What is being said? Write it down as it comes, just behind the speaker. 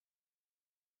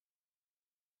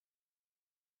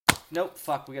Nope.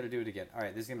 Fuck. We got to do it again. All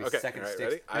right. This is gonna be Okay. second All right,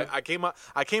 sticks. ready?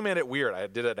 I came in it weird. I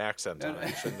did an accent on it.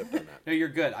 I shouldn't have done that. No, you're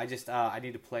good. I just I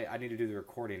need to play. I need to do the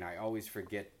recording. I always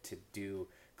forget to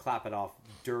clap it off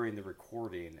during the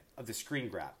recording of the screen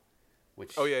grab.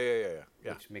 Which Yeah.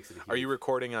 Which makes it. Are you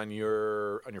recording on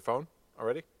your phone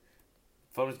already?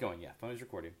 Phone is going. Yeah, phone is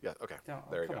recording. Yeah. Okay. No,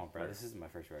 There you go. come on, bro. Right. This isn't my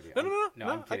first rodeo. No.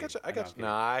 I'm I kidding. got you. No,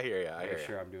 No, I hear you. I hear Make you.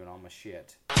 sure I'm doing all my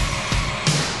shit.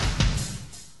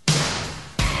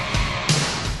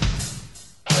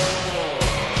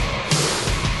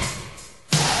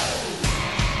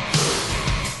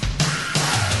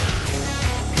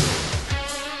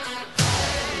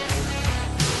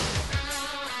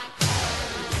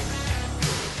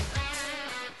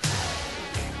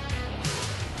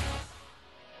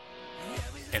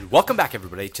 And welcome back,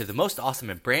 everybody, to the most awesome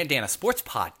and Brandana sports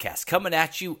podcast coming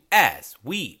at you as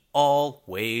we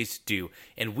always do.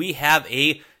 And we have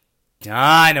a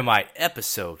dynamite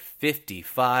episode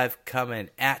 55 coming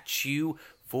at you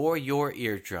for your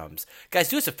eardrums. Guys,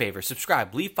 do us a favor,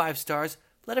 subscribe, leave 5 stars,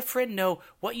 let a friend know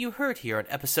what you heard here on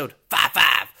episode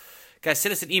 55. Guys,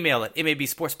 send us an email at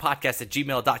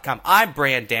mabsportspodcast@gmail.com. I'm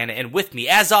Brandana, and with me,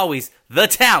 as always, the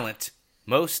talent,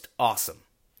 Most Awesome.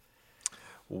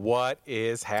 What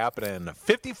is happening?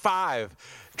 55,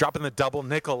 dropping the double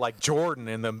nickel like Jordan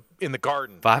in the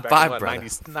Garden. 5-5, Back in, brother.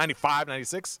 95,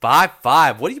 96?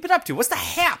 5-5. What have you been up to? What's the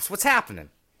haps? What's happening?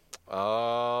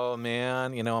 Oh,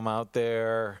 man. I'm out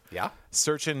there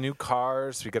searching new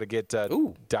cars. We got to get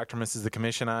Dr. Mrs. the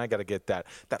Commission. I got to get that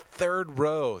third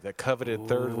row, that coveted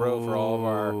third row for all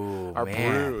of our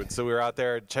broods. So we were out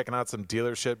there checking out some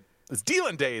dealership. It's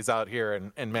dealing days out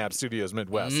here in Mab Studios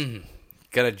Midwest.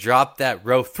 Gonna drop that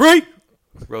row 3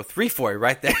 for you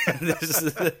right there.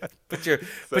 put your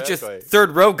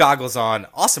third row goggles on.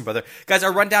 Awesome, brother. Guys,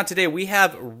 our rundown today, we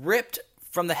have ripped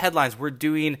from the headlines. We're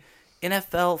doing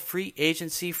NFL free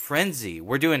agency frenzy.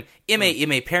 We're doing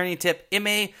MA parenting tip.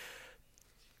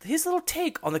 His little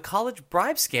take on the college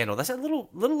bribe scandal. That's a little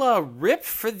rip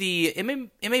for the MA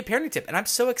parenting tip. And I'm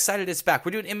so excited it's back.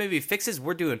 We're doing MAV fixes.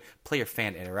 We're doing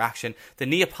player-fan interaction. The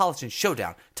Neapolitan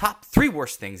showdown. Top 3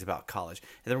 worst things about college.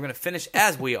 And then we're going to finish,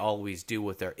 as we always do,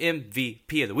 with our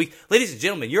MVP of the week. Ladies and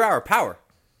gentlemen, your hour of power.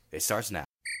 It starts now.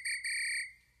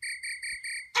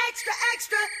 Extra,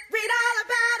 extra, read all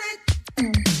about it.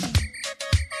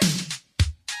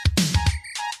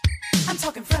 I'm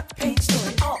talking front page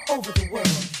story all over the world.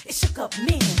 It shook up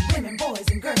men, women, boys,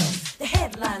 and girls. The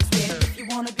headlines read, if you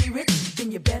want to be rich,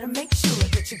 then you better make sure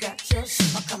that you got your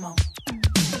shit. Oh, come on.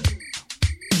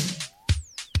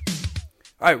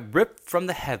 All right, rip from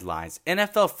the headlines.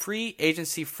 NFL free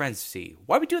agency frenzy.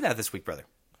 Why are we doing that this week, brother?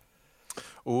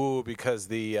 Ooh, because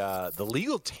the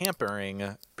legal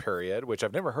tampering period, which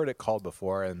I've never heard it called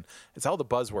before, and it's all the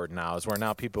buzzword now, is where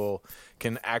now people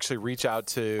can actually reach out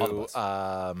to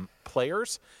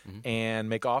players and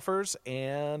make offers,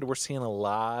 and we're seeing a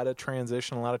lot of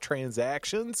transition, a lot of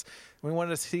transactions. We wanted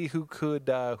to see who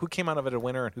came out of it a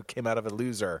winner and who came out of it a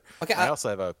loser. Okay, I also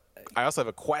have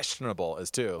a questionable as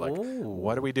too. Like,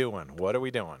 what are we doing? What are we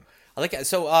doing? I like it.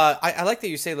 So I like that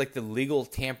you say like the legal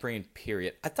tampering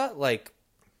period. I thought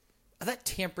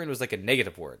tampering was like a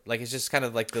negative word. Like it's just kind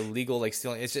of like the legal like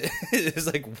stealing. It's just, it's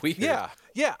like weird. Yeah,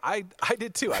 I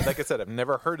did too. Like I said, I've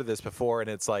never heard of this before, and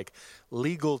it's like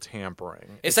legal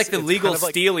tampering. It's like the legal kind of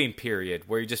stealing period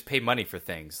where you just pay money for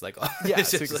things. Like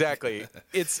yes, exactly.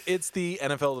 It's the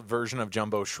NFL version of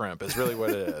jumbo shrimp. Is really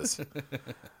what it is.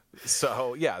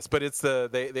 So yes, but it's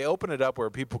they open it up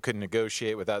where people can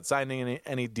negotiate without signing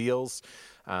any deals.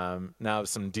 Now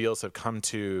some deals have come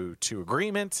to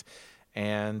agreement.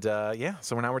 And,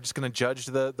 so now we're just going to judge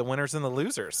the winners and the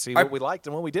losers, see what we liked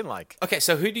and what we didn't like. Okay,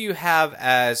 so who do you have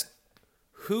as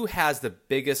who has the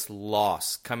biggest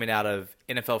loss coming out of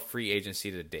NFL free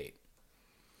agency to date?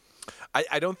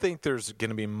 I don't think there's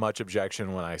going to be much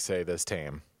objection when I say this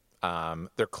team.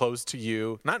 They're close to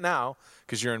you, not now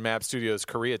because you're in Mab Studios,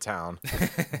 Koreatown,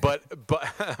 but the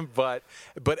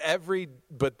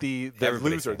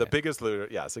loser, the biggest loser,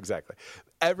 yes, exactly.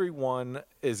 Everyone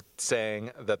is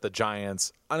saying that the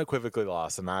Giants unequivocally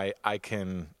lost, and I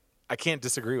can't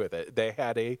disagree with it. They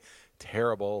had a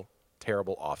terrible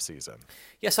offseason.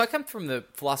 Yeah, so I come from the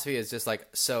philosophy is just like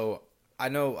so. I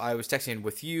know I was texting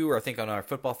with you, or I think on our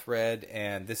football thread,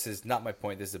 and this is not my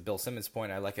point. This is a Bill Simmons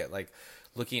point. I like it, like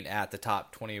looking at the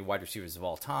top 20 wide receivers of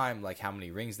all time, like how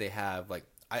many rings they have. Like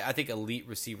I think elite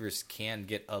receivers can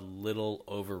get a little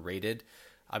overrated.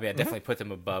 I mean, I definitely put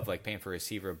them above, like paying for a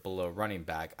receiver below running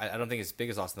back. I don't think it's the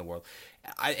biggest loss in the world.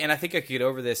 And I think I could get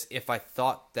over this if I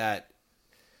thought that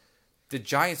the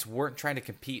Giants weren't trying to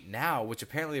compete now, which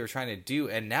apparently they were trying to do.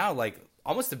 And now, like,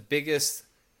 almost the biggest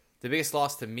The biggest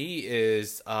loss to me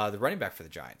is the running back for the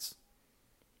Giants.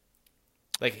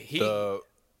 Like the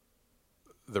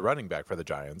running back for the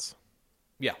Giants.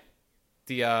 Yeah.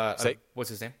 What's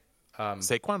his name?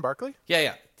 Saquon Barkley?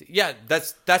 Yeah.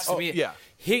 That's to me. Yeah.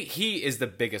 He is the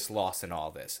biggest loss in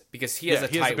all this because he has a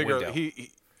tight window. He's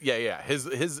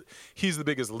the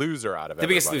biggest loser out of it. The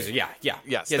biggest loser. Yeah.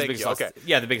 Yes. Thank you. Okay.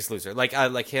 Yeah, the biggest loser.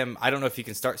 Like him. I don't know if you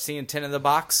can start seeing 10 in the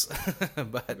box,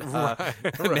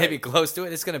 but maybe close to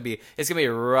it. It's gonna be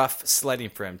a rough sledding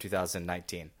for him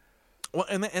 2019. Well,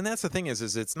 and that's the thing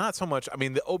is it's not so much. I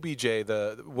mean, the OBJ,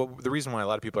 the reason why a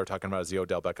lot of people are talking about is the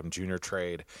Odell Beckham Jr.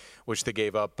 trade, which they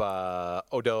gave up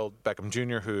Odell Beckham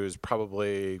Jr., who's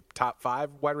probably top 5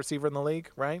 wide receiver in the league,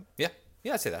 right? Yeah,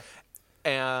 I'd say that.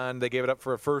 And they gave it up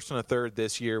for a first and a third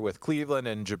this year with Cleveland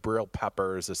and Jabril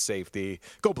Peppers, a safety.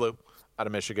 Go Blue, out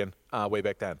of Michigan, way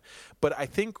back then. But I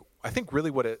think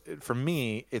really for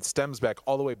me, it stems back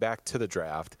all the way back to the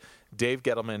draft. Dave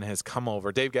Gettleman has come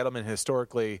over. Dave Gettleman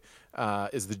historically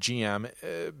is the GM,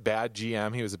 bad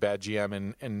GM. He was a bad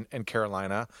GM in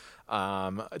Carolina.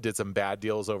 Did some bad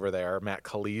deals over there. Matt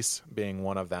Khalees being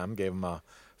one of them. Gave him a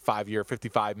 5-year,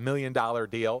 $55 million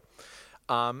deal.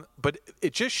 But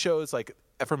it just shows, like,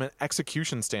 from an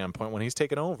execution standpoint, when he's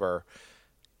taken over,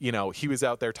 you know, he was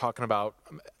out there talking about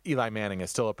Eli Manning is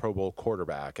still a Pro Bowl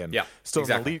quarterback and still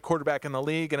an elite quarterback in the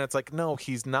league. And it's like, no,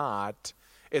 he's not.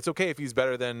 It's okay if he's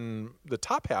better than the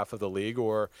top half of the league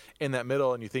or in that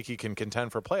middle and you think he can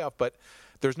contend for playoff, but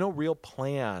there's no real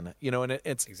plan, you know, and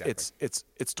it's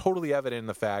totally evident in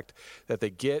the fact that they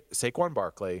get Saquon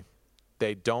Barkley.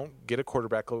 They don't get a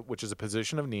quarterback, which is a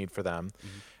position of need for them.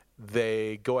 Mm-hmm.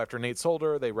 They go after Nate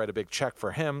Solder. They write a big check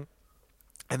for him.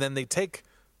 And then they take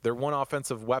their one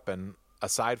offensive weapon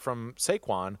aside from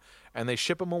Saquon and they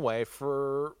ship him away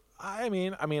for, I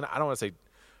mean, I don't want to say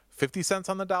 50 cents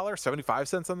on the dollar, 75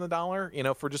 cents on the dollar, you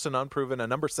know, for just an unproven, a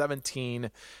number 17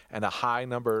 and a high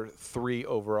number 3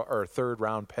 or third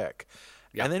round pick.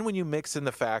 Yeah. And then when you mix in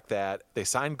the fact that they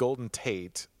signed Golden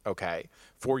Tate,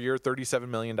 4-year, $37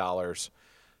 million.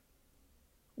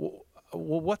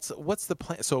 Well, what's the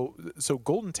plan? So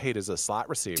Golden Tate is a slot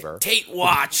receiver. Tate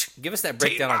watch. Give us that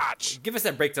breakdown. Give us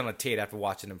that breakdown on Tate after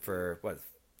watching him for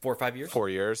 4 or 5 years. 4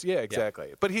 years, yeah, exactly.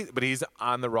 Yeah. But he's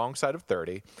on the wrong side of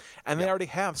 30, and they already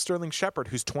have Sterling Shepard,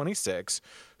 who's 26,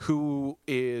 who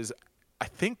is, I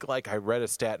think, like I read a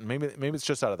stat, and maybe it's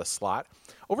just out of the slot.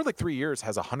 Over like 3 years,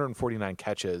 has 149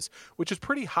 catches, which is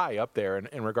pretty high up there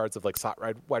in regards of like slot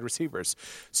wide receivers.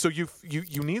 So you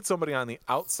need somebody on the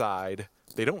outside.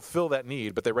 They don't fill that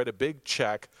need, but they write a big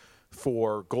check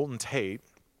for Golden Tate.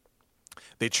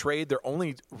 They trade their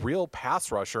only real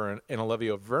pass rusher in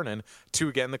Olivia Vernon to,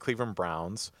 again, the Cleveland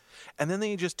Browns. And then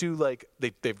they just do like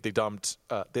they dumped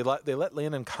they let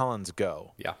Landon Collins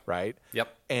go. Yeah. Right?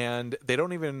 Yep. And they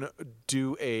don't even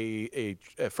do a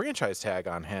franchise tag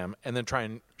on him and then try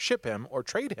and ship him or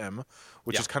trade him,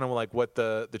 which is kind of like what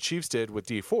the Chiefs did with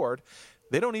Dee Ford.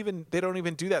 They don't even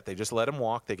do that. They just let him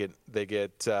walk. They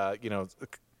get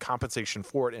compensation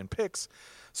for it in picks.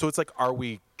 So it's like, are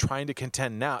we trying to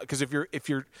contend now? Because if you're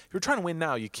trying to win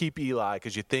now, you keep Eli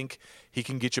because you think he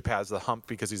can get you past the hump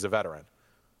because he's a veteran.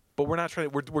 But we're not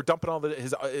trying. We're dumping all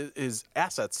his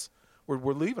assets.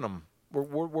 We're leaving him.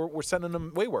 We're sending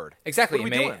them wayward. Exactly, what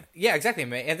are we doing? Yeah, exactly,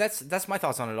 man. And that's my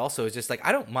thoughts on it. Also, is just like,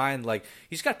 I don't mind, like,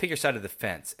 you just got to pick your side of the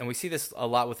fence, and we see this a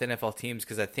lot with NFL teams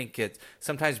because I think it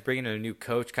sometimes bringing in a new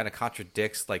coach kind of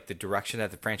contradicts like the direction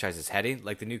that the franchise is heading.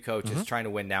 Like the new coach is trying to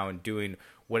win now and doing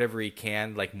whatever he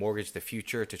can, like mortgage the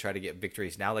future to try to get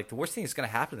victories now. Like the worst thing that's going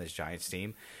to happen to this Giants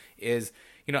team is,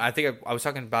 you know, I think I was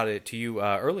talking about it to you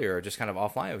earlier, just kind of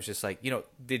offline. It was just like, you know,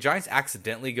 the Giants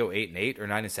accidentally go 8-8 or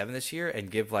 9-7 this year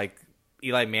and give like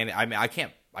Eli Manning. I mean, I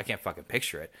can't fucking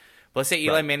picture it. But let's say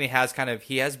Eli Manning has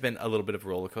he has been a little bit of a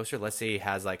roller coaster. Let's say he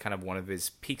has like kind of one of his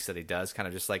peaks that he does, kind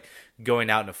of just like going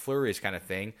out in a flurries kind of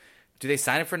thing. Do they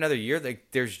sign him for another year?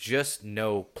 Like, there's just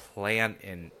no plan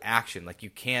in action. Like, you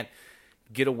can't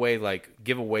give away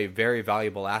very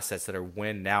valuable assets that are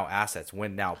win now assets,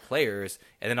 win now players,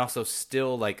 and then also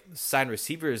still like sign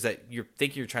receivers that you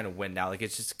think you're trying to win now. Like,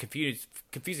 it's just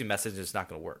confusing message. It's not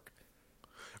going to work.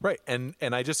 Right, and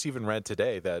I just even read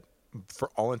today that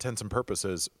for all intents and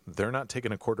purposes, they're not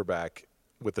taking a quarterback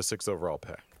with the 6th overall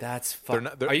pick. That's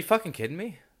fucking. Are you fucking kidding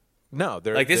me? No,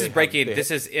 they're like, this is breaking.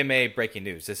 This is MA breaking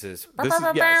news. This is me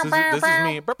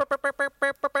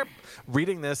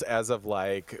reading this as of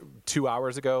like 2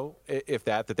 hours ago, if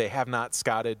that they have not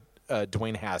scouted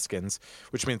Dwayne Haskins,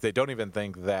 which means they don't even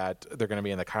think that they're going to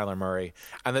be in the Kyler Murray,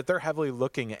 and that they're heavily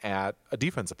looking at a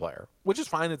defensive player, which is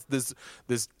fine. It's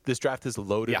this draft is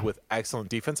loaded with excellent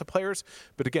defensive players,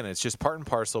 but again, it's just part and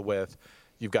parcel with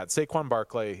you've got Saquon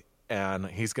Barkley, and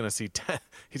he's going to see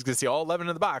he's going to see all 11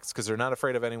 in the box because they're not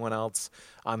afraid of anyone else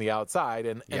on the outside.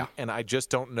 And I just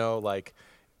don't know, like,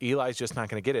 Eli's just not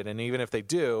going to get it. And even if they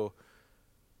do,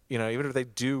 even if they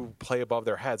do play above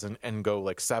their heads and go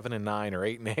like 7-9 or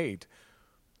 8-8,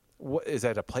 what is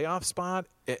that, a playoff spot?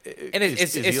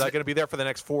 Is Eli going to be there for the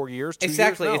next 4 years? 2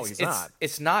 exactly. years? No, he's not.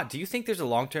 It's not. Do you think there's a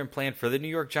long-term plan for the New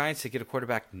York Giants to get a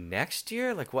quarterback next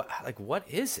year? Like what? Like what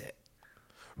is it?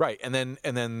 Right, and then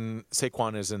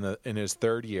Saquon is in his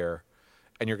third year,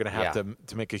 and you're going to have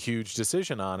to make a huge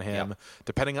decision on him,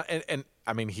 depending on and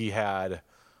I mean he had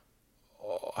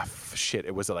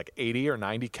it was like 80 or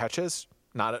 90 catches,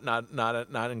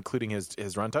 not including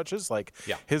his run touches. Like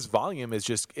his volume is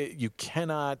just you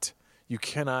cannot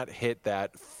hit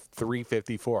that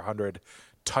 350 400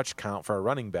 touch count for a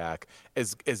running back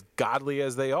as godly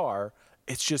as they are.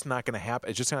 It's just not going to happen.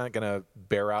 It's just not going to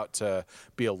bear out to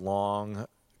be a long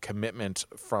commitment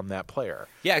from that player.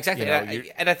 Yeah, exactly.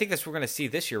 And I think that's what we're going to see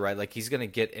this year, right? Like he's going to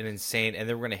get an insane, and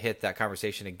then we're going to hit that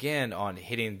conversation again on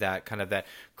hitting that kind of that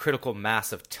critical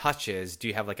mass of touches. Do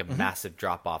you have like a massive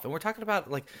drop off? And we're talking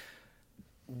about like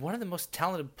one of the most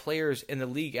talented players in the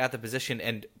league at the position.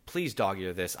 And please dog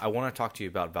ear this. I want to talk to you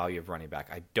about value of running back.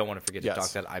 I don't want to forget to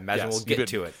talk that. I imagine we'll get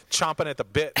to it. Chomping at the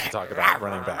bit to talk about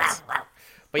running backs.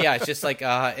 But yeah, it's just like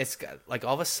it's like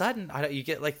all of a sudden you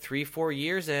get like 3-4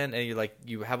 years in, and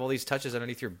you have all these touches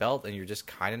underneath your belt, and you're just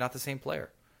kind of not the same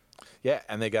player. Yeah,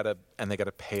 and they gotta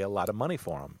pay a lot of money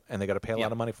for him.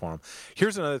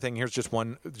 Here's another thing. Here's just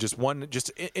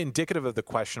indicative of the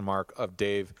question mark of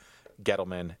Dave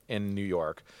Gettleman in New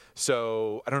York.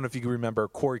 So I don't know if you can remember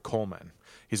Corey Coleman.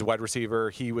 He's a wide receiver.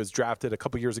 He was drafted a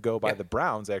couple years ago by the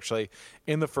Browns, actually,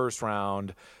 in the first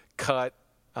round.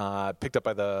 Picked up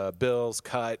by the Bills,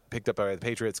 picked up by the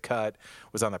Patriots,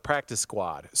 was on the practice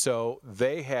squad. So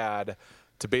they had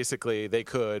to they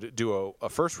could do a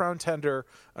first-round tender,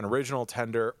 an original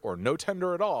tender, or no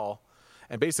tender at all.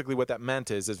 And basically what that meant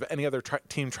is if any other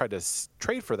team tried to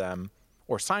trade for them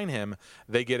or sign him,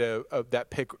 they get that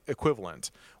pick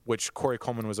equivalent, which Corey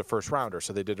Coleman was a first-rounder.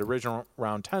 So they did original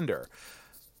round tender.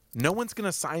 No one's going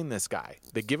to sign this guy.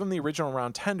 They give him the original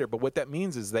round tender, but what that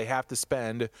means is they have to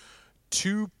spend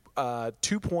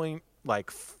 $2.05,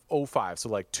 so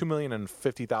like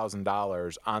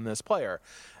 $2,050,000 on this player.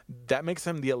 That makes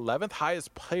him the 11th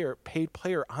highest paid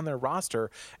player on their roster,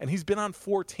 and he's been on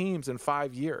 4 teams in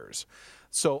 5 years.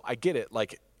 So I get it.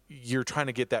 Like you're trying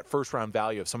to get that first round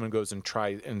value if someone goes and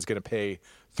is going to pay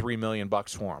 $3 million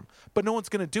for him, but no one's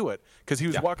going to do it because he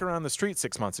was walking around the street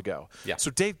 6 months ago. Yeah.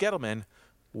 So Dave Gettleman,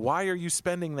 why are you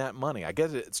spending that money? I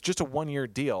get it. It's just a 1-year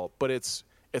deal, but it's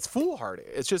foolhardy.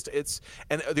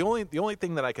 And the only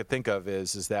thing that I could think of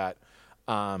is that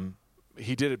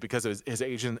he did it because his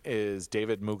agent is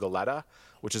David Mugoleta,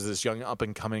 which is this young up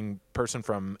and coming person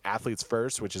from Athletes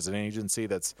First, which is an agency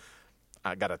that's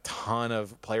got a ton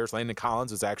of players. Landon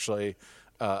Collins is actually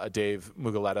a Dave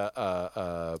Mugoleta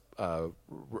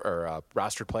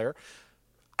rostered player.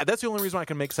 That's the only reason I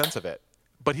can make sense of it.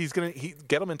 But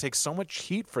Gettleman takes so much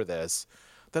heat for this.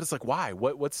 That it's like, why?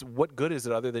 What good is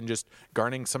it other than just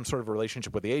garnering some sort of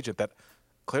relationship with the agent that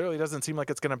clearly doesn't seem like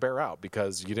it's going to bear out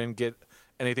because you didn't get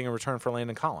anything in return for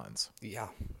Landon Collins? Yeah.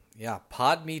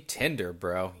 Pod me Tinder,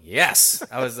 bro. Yes,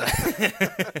 I was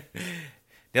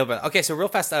nailed it. Okay, so real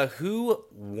fast, who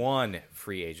won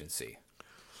free agency?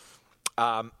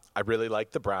 I really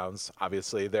like the Browns.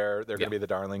 Obviously, they're going to be the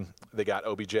darling. They got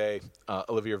OBJ,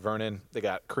 Olivia Vernon. They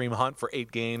got Kareem Hunt for 8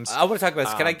 games. I want to talk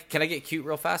about this. Can I get cute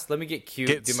real fast? Let me get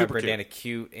cute. Do my Brandana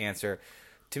cute answer.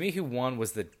 To me, who won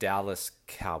was the Dallas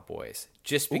Cowboys,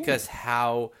 just because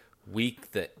how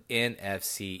weak the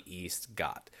NFC East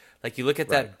got. Like you look at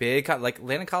that big, like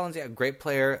Landon Collins, great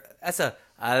player. That's a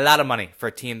lot of money for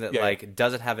a team that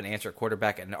doesn't have an answer at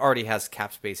quarterback and already has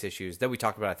cap space issues that we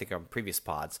talked about, I think, on previous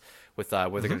pods with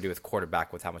what they're going to do with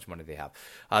quarterback, with how much money they have.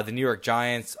 The New York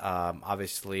Giants,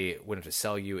 obviously, wouldn't have to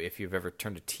sell you if you've ever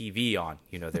turned a TV on.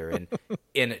 They're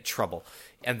in trouble.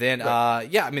 And then,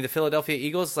 the Philadelphia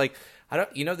Eagles,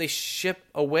 they ship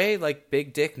away like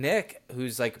Big Dick Nick,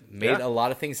 who's made a lot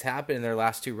of things happen in their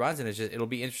last 2 runs, and it'll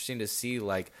be interesting to see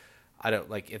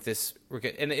if this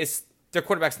and it's. Their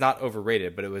quarterback's not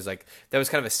overrated, but it was that was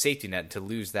kind of a safety net. And to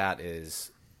lose that is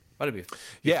that'd be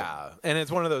yeah. And it's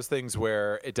one of those things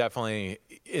where it definitely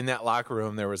in that locker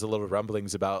room there was a little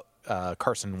rumblings about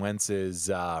Carson Wentz's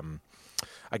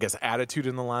attitude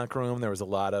in the locker room. There was a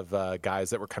lot of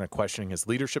guys that were kind of questioning his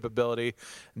leadership ability.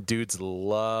 Dudes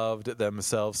loved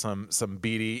themselves some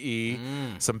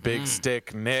BDE, some big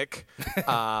stick Nick,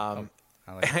 and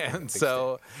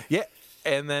so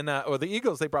And then, the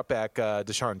Eagles, they brought back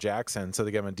Deshaun Jackson, so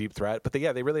they gave him a deep threat. But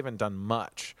they really haven't done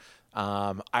much.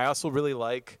 I also really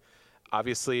like,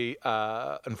 obviously,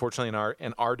 unfortunately,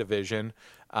 in our division,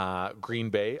 Green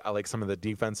Bay. I like some of the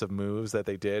defensive moves that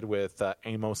they did with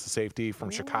Amos, the safety from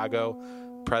Chicago,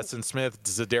 Preston Smith,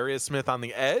 Zadarius Smith on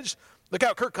the edge. Look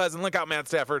out, Kirk Cousins. Look out, Matt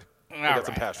Stafford. We got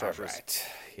some pass rushers. Right.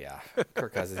 Yeah,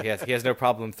 Kirk Cousins. He has no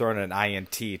problem throwing an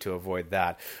INT to avoid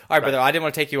that. All right, brother. I didn't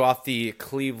want to take you off the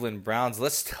Cleveland Browns.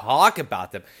 Let's talk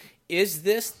about them. Is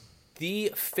this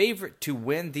the favorite to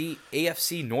win the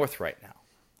AFC North right now?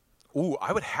 Ooh,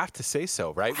 I would have to say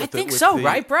so, right? I think so,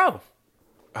 right, bro?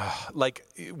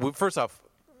 First off,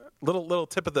 little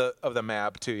tip of the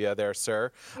map to you there,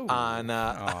 sir. Ooh.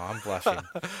 I'm blushing.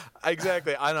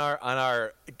 Exactly on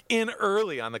our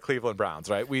early on the Cleveland Browns,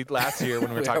 right? We last year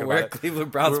when we were talking we're about it,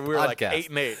 Cleveland Browns we were like podcast.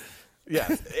 8-8. Yeah,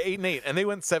 8-8, and they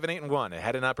went 7-8-1. It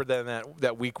had it not been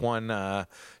that week one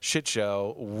shit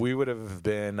show, we would have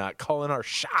been calling our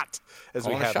shot as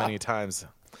we have many times.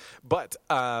 But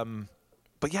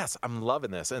yes, I'm loving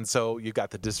this. And so you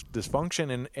got the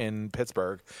dysfunction in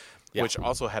Pittsburgh, which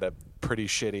also had a pretty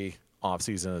shitty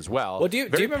offseason as well. Well, do you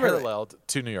remember paralleled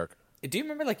to New York? Do you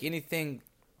remember anything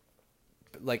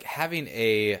like having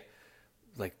a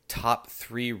top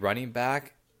 3 running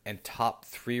back and top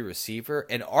 3 receiver,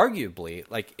 and arguably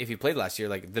if you played last year,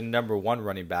 the number 1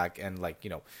 running back and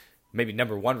maybe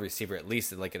number 1 receiver at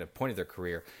least at a point of their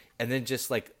career, and then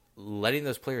just letting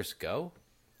those players go?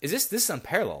 This is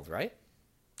unparalleled, right?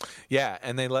 Yeah,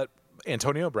 and they let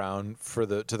Antonio Brown to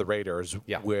the Raiders,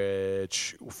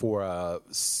 which for a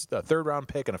 3rd round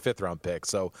pick and a 5th round pick,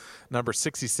 so number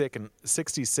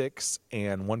 66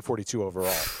 and 142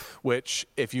 overall. Which,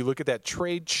 if you look at that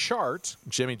trade chart,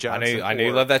 Jimmy Johnson. I know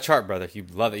you love that chart, brother. You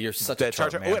love it. You're such a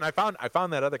chart man. Oh, and I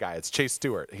found that other guy. It's Chase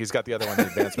Stewart. He's got the other one, the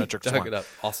Advanced Metrics dug it up.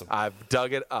 Awesome. I've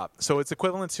dug it up. So it's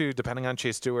equivalent to, depending on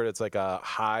Chase Stewart, it's like a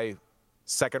high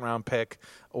 2nd round pick,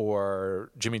 or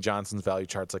Jimmy Johnson's value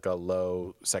chart's like a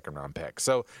low 2nd round pick.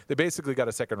 So they basically got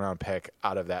a 2nd round pick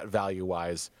out of that value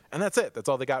wise, and that's it. That's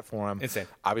all they got for him. Insane.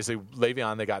 Obviously,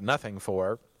 Le'Veon they got nothing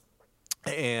for,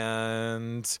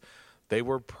 and they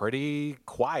were pretty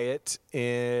quiet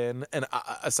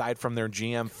aside from their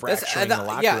GM fracturing the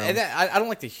locker room. And I don't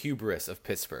like the hubris of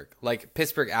Pittsburgh.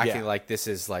 Pittsburgh acting like this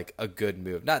is a good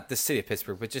move. Not the city of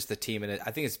Pittsburgh, but just the team. And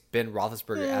I think it's Ben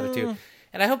Roethlisberger attitude.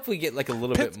 And I hope we get a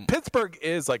little bit. Pittsburgh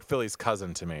is like Philly's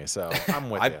cousin to me, so I'm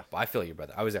with you. I feel you,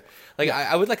 brother. I was there.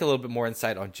 I would like a little bit more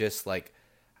insight on just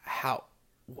how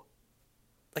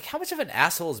much of an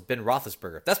asshole is Ben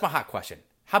Roethlisberger? That's my hot question.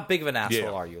 How big of an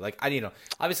asshole are you?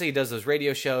 Obviously he does those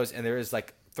radio shows, and there is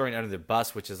throwing under the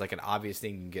bus, which is an obvious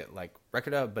thing you can get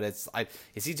record of. But is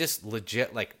he just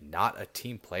legit not a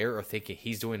team player, or thinking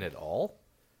he's doing it all?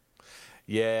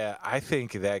 Yeah, I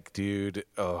think that dude.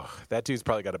 Oh, that dude's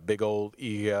probably got a big old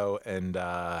ego, and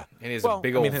he has a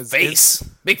big old face,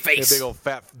 big face,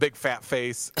 big fat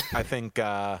face. I think.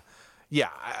 Yeah,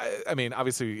 I mean,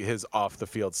 obviously his off the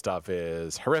field stuff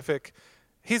is horrific.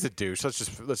 He's a douche. Let's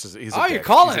just. He's a you're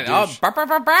calling it?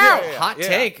 Hot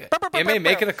take. M.A.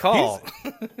 making a call.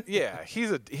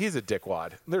 He's a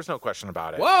dickwad. There's no question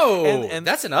about it. Whoa, and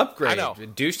that's an upgrade.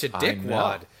 Douche to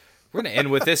dickwad. We're going to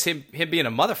end with him being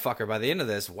a motherfucker by the end of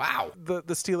this. Wow. The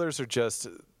Steelers are just,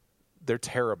 they're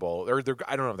terrible. Or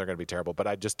I don't know if they're going to be terrible, but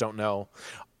I just don't know.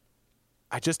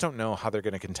 I just don't know how they're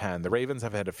going to contend. The Ravens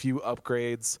have had a few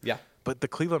upgrades. Yeah. But the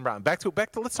Cleveland Browns, back to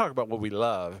let's talk about what we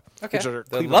love. Okay. Which are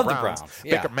Cleveland love Browns. The Browns.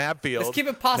 Yeah. Baker Mayfield. Let's keep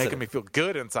it positive. Making me feel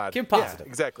good inside. Keep it positive. Yeah,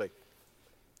 exactly.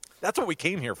 That's what we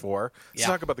came here for. Let's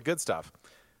talk about the good stuff.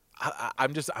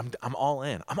 I'm all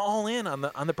in. I'm all in on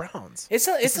the Browns. It's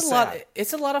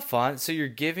a lot of fun. So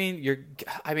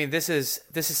this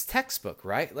is textbook,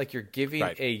 right? You're giving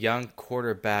a young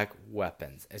quarterback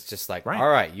weapons. It's just all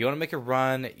right, you want to make a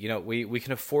run, we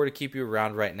can afford to keep you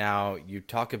around right now. You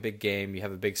talk a big game, you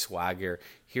have a big swagger.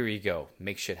 Here you go.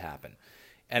 Make shit happen.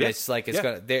 And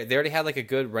gonna. They already had a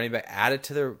good running back added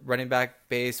to their running back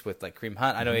base with Kareem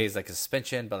Hunt. I know he's a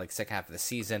suspension, but second half of the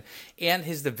season, and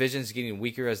his division's getting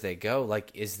weaker as they go.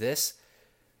 Is this?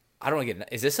 I don't get.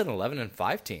 Is this an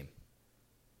 11-5 team?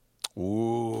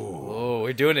 Ooh,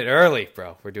 we're doing it early,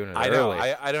 bro. We're doing it early.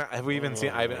 Know. I don't. Have we even seen?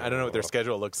 I don't know what their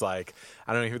schedule looks like.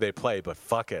 I don't know who they play, but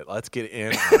fuck it, let's get in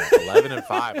on 11-5.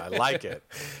 I like it.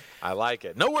 I like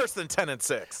it. No worse than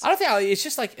 10-6. I don't think it's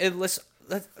just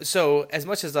So as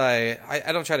much as I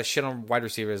don't try to shit on wide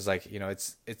receivers,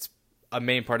 it's a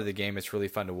main part of the game. It's really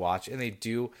fun to watch, and they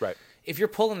do. Right. If you're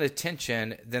pulling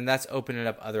attention, then that's opening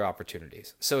up other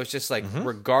opportunities. So it's just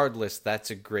regardless, that's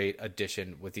a great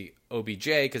addition with the OBJ,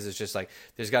 because it's just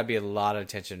there's got to be a lot of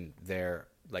attention there,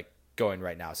 going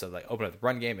right now. So like open up the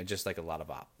run game and just like a lot of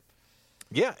op.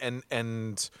 Yeah,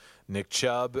 and Nick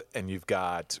Chubb, and you've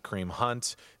got Kareem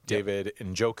Hunt, David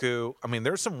Njoku. I mean,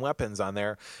 there's some weapons on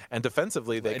there, and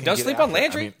defensively they can don't get sleep after on it.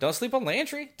 Landry. I mean, Don't sleep on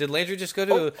Landry. Did Landry just go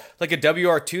to like a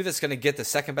WR2 that's going to get the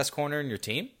second best corner in your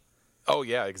team? oh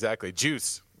yeah, exactly.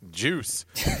 Juice. Juice,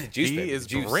 He baby, is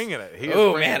juice. bringing it. He is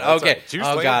Oh bringing man, it. That's okay. right. Juice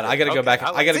Oh god, Landry. I gotta go Okay, back.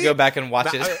 I gotta see, go back and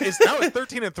watch now, it. Is now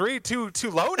 13-3 too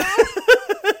low now?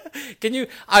 Can you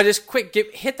just quick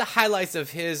hit the highlights of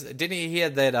his? Didn't he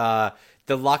had that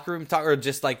the locker room talk or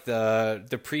just like the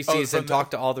preseason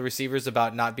talk to all the receivers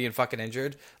about not being fucking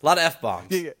injured? A lot of F-bombs.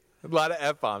 Yeah, a lot of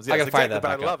F-bombs. Yes, I gotta fire exactly, that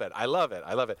but I back love it. I love it.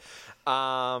 I love it.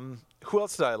 Who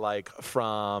else did I like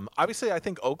from? Obviously, I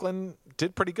think Oakland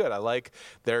did pretty good. I like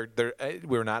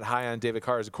we were not high on David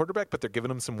Carr as a quarterback, but they're giving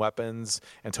him some weapons.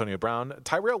 Antonio Brown,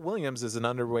 Tyrell Williams is an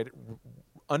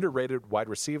underrated wide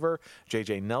receiver.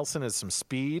 J.J. Nelson is some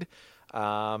speed.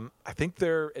 I think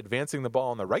they're advancing the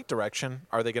ball in the right direction.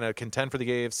 Are they going to contend for the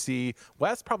AFC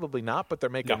West? Probably not, but they're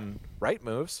making right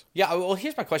moves. Yeah, well,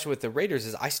 here's my question with the Raiders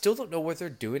is I still don't know what they're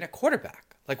doing at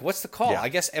quarterback. Like, what's the call? Yeah. I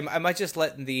guess am I just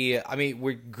letting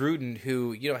with Gruden,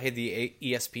 who, had the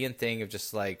ESPN thing of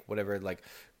just like whatever, like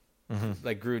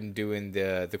Gruden doing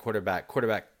the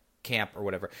quarterback camp or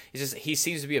whatever. It's just he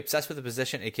seems to be obsessed with the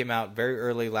position. It came out very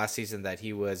early last season that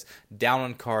he was down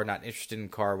on Carr, not interested in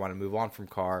Carr, want to move on from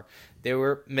Carr. They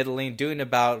were middling, doing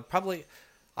about probably.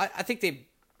 I think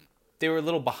they were a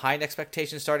little behind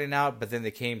expectations starting out, but then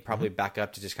they came probably back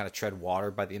up to just kind of tread water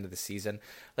by the end of the season.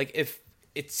 Like if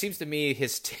it seems to me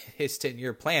his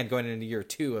 10-year plan going into year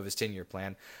 2 of his 10-year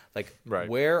plan, like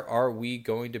where are we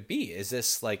going to be? Is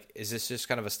this just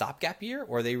kind of a stopgap year,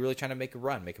 or are they really trying to make a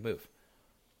run, make a move?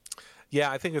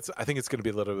 Yeah, I think it's going to be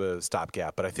a little bit of a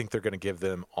stopgap, but I think they're going to give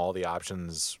them all the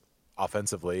options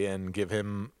offensively and give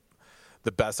him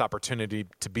the best opportunity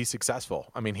to be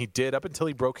successful. I mean, he did up until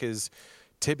he broke his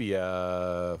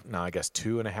tibia. Now I guess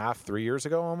 2.5, 3 years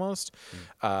ago almost.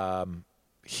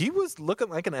 He was looking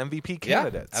like an MVP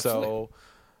candidate. Yeah,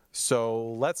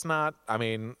 so let's not. I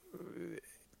mean,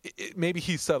 maybe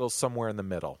he settles somewhere in the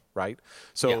middle, right?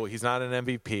 So he's not an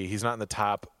MVP. He's not in the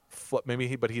top.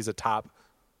 But he's a top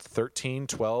 13,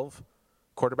 12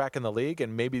 quarterback in the league,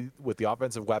 and maybe with the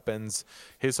offensive weapons,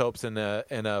 his hopes in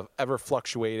a ever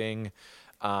fluctuating,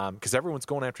 because everyone's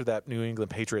going after that New England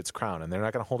Patriots crown, and they're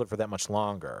not going to hold it for that much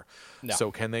longer. No.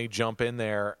 So can they jump in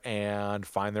there and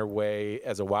find their way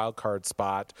as a wild card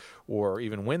spot, or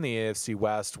even win the AFC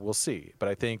West? We'll see. But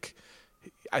I think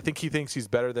he thinks he's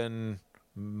better than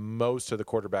most of the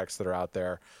quarterbacks that are out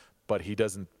there, but he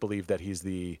doesn't believe that he's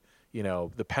the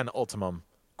penultimate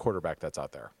quarterback that's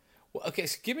out there. Well, okay,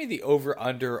 so give me the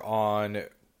over-under on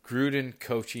Gruden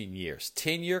coaching years.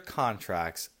 10-year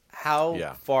contracts.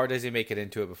 How far does he make it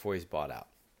into it before he's bought out?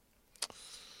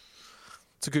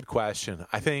 It's a good question.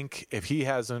 I think if he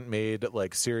hasn't made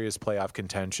like serious playoff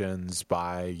contentions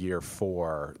by year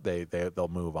 4, they'll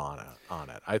move on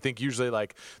it. I think usually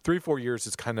like 3-4 years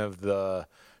is kind of the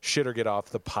shit or get off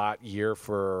the pot year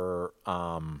for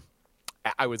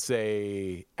I would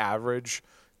say average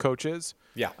coaches.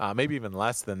 Yeah. Maybe even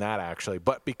less than that, actually.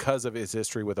 But because of his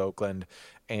history with Oakland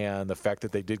and the fact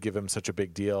that they did give him such a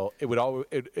big deal,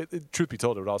 truth be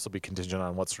told, it would also be contingent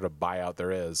on what sort of buyout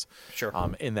there is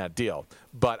in that deal.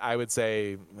 But I would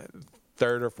say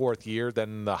 3rd or 4th year,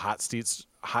 then the hot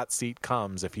seat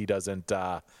comes if he doesn't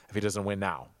win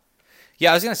now.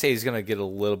 Yeah, I was going to say he's going to get a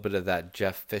little bit of that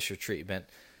Jeff Fisher treatment.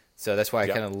 So that's why I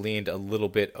kind of leaned a little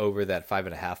bit over that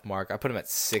 5.5 mark. I put him at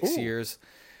 6 years.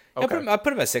 Okay. I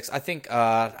put him at 6. I think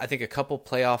a couple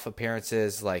playoff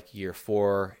appearances like year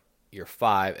 4, year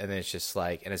 5, and then it's just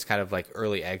like, and it's kind of like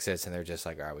early exits, and they're just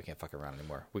like, all right, we can't fuck around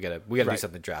anymore. We gotta do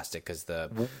something drastic because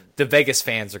the Vegas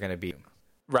fans are gonna be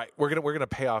right. We're gonna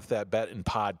pay off that bet in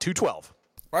pod 212.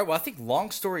 All right. Well, I think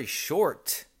long story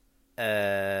short,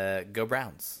 go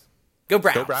Browns. Go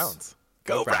Browns. Go Browns.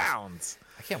 Go Browns.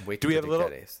 I can't wait. Do we have a little?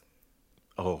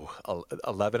 11-5.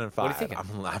 What are you thinking?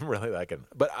 I'm really liking.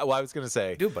 But I was going to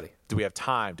say, do it, buddy. Do we have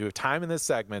time? Do we have time in this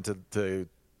segment to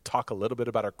talk a little bit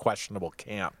about our questionable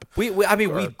camp? We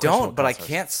don't, but I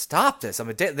can't stop this. I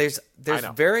mean, there's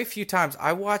very few times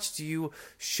I watched you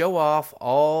show off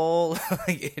all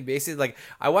basically like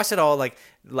I watched it all like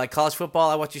college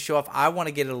football. I watch you show off. I want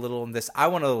to get a little in this. I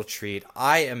want a little treat.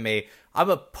 I'm a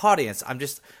podience. I'm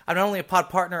not only a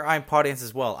pod partner. I'm podience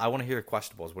as well. I want to hear your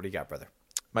questionables. What do you got, brother?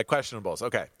 My questionables.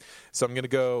 Okay. So I'm going to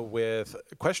go with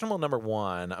questionable number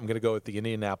 1. I'm going to go with the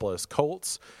Indianapolis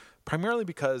Colts, primarily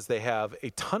because they have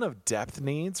a ton of depth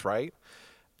needs, right?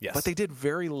 Yes. But they did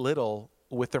very little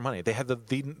with their money. They had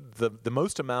the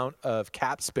most amount of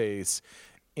cap space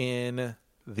in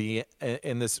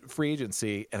in this free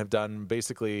agency and have done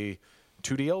basically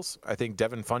 2 deals. I think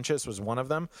Devin Funchess was one of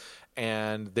them,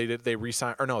 and they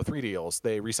re-signed, or no, 3 deals.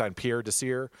 They re-signed Pierre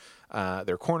Desir,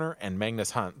 their corner, and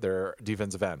Magnus Hunt, their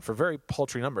defensive end, for very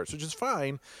paltry numbers, which is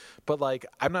fine. But like,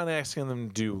 I'm not asking them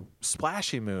to do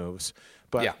splashy moves.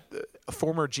 But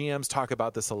former GMs talk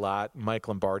about this a lot. Mike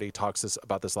Lombardi talks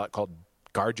about this a lot, called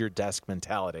guard your desk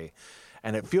mentality.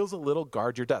 And it feels a little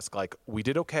guard your desk. Like, we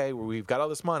did okay, we've got all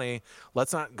this money.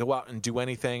 Let's not go out and do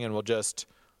anything, and we'll just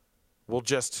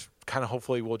kind of,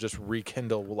 hopefully we'll just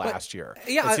rekindle last year.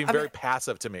 Yeah, it seemed very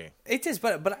passive to me. It is,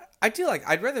 but I do like,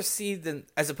 I'd rather see them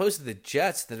as opposed to the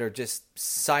Jets that are just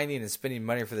signing and spending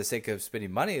money for the sake of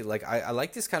spending money. Like, I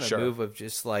like this kind of move of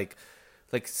just like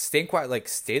staying quiet, like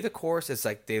stay the course. It's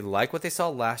like they like what they saw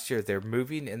last year. They're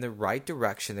moving in the right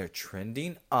direction. They're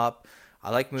trending up. I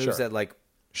like moves that like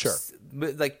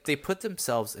they put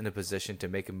themselves in a position to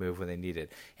make a move when they need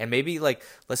it. And maybe, like,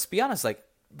 let's be honest, like,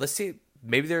 let's see,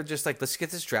 maybe they're just like, let's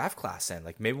get this draft class in.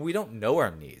 Like, maybe we don't know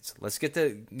our needs. Let's get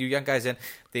the new young guys in.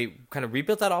 They kind of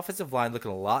rebuilt that offensive line,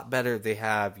 looking a lot better. They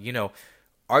have,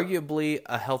 arguably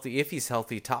a healthy, if he's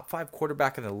healthy, top 5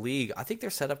 quarterback in the league. I think they're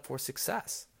set up for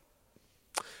success.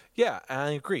 Yeah,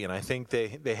 I agree. And I think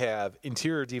they have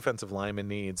interior defensive lineman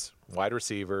needs, wide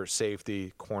receiver,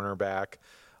 safety, cornerback,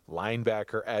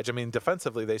 linebacker, edge. I mean,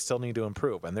 defensively, they still need to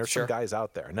improve, and there's some guys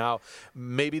out there. Now,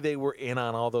 maybe they were in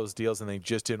on all those deals and they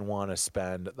just didn't want to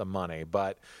spend the money,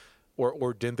 but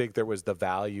or didn't think there was the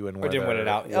value in where didn't win it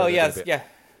out. Oh, yes, yeah.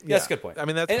 That's a good point. I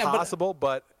mean, that's possible,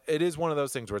 but it is one of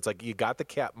those things where it's like, you got the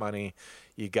cap money,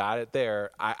 you got it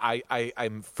there.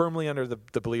 I'm firmly under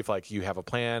the belief, like, you have a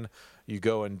plan, you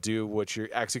go and do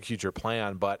execute your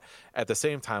plan, but at the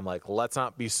same time, like, let's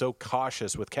not be so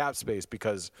cautious with cap space,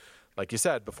 because, like you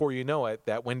said, before you know it,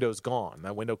 that window's gone.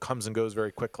 That window comes and goes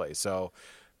very quickly. So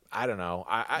I don't know.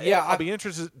 I'll be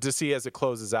interested to see as it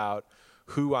closes out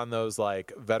who on those,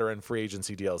 like, veteran free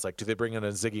agency deals, like, do they bring in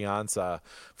a Ziggy Ansah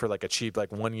for like a cheap, like,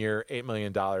 1 year, $8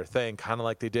 million thing, kind of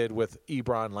like they did with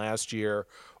Ebron last year,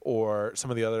 or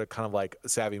some of the other kind of like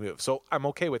savvy moves. So I'm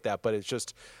okay with that, but it's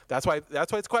just, that's why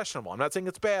it's questionable. I'm not saying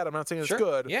it's bad. I'm not saying it's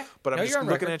good. Yeah. But I'm just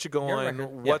looking at you going,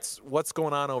 what's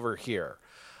going on over here?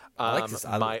 I like this.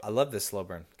 I love this slow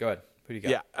burn. Go ahead. Who do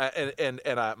you got? Yeah, and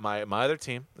my other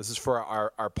team. This is for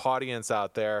our audience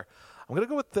out there. I'm gonna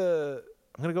go with the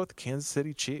Kansas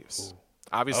City Chiefs. Ooh.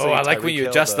 Obviously, I like when you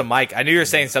adjust the mic. I knew you were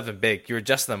saying something big. You were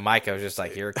adjusting the mic. I was just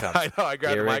like, here it comes. I know. I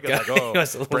grabbed the mic and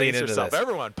like, brace yourself.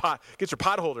 Everyone, get your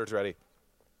pot holders ready.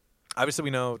 Obviously, we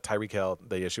know Tyreek Hill,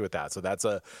 the issue with that. So that's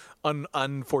a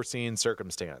unforeseen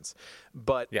circumstance.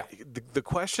 But the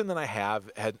question that I have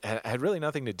had really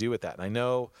nothing to do with that. And I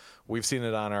know we've seen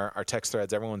it on our text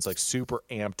threads. Everyone's like super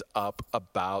amped up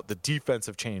about the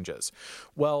defensive changes.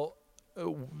 Well,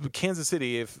 Kansas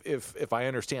City, if I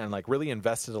understand, like, really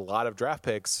invested a lot of draft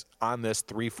picks on this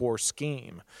 3-4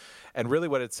 scheme. And really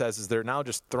what it says is they're now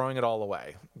just throwing it all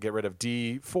away. Get rid of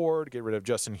D Ford, get rid of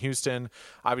Justin Houston.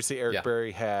 Obviously, Eric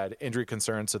Berry had injury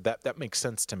concerns, so that makes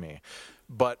sense to me.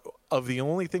 But of the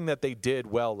only thing that they did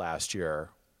well last year,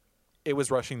 it was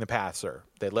rushing the passer.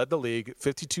 They led the league,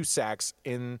 52 sacks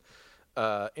in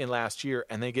last year,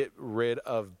 and they get rid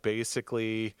of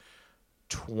basically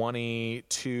 28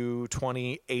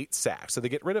 sacks. So they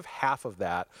get rid of half of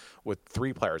that with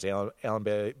 3 players, Alan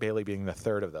Bailey being the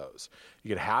third of those. You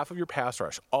get half of your pass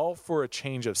rush, all for a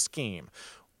change of scheme.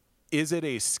 Is it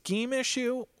a scheme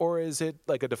issue, or is it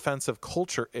like a defensive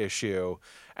culture issue?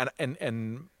 And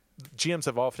GMs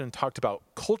have often talked about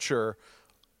culture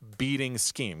beating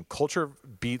scheme. Culture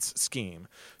beats scheme.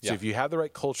 So if you have the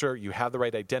right culture, you have the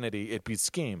right identity, it beats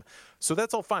scheme. So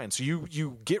that's all fine. So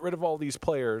you get rid of all these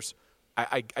players.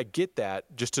 I get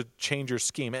that, just to change your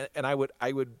scheme, and I would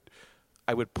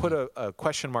put a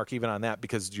question mark even on that,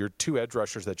 because your 2 edge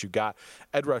rushers that you got,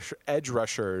 edge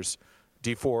rushers,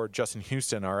 D Ford, Justin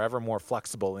Houston, are ever more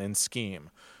flexible in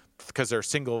scheme because they're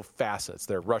single facets.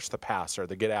 They're rush the passer,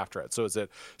 they get after it. So is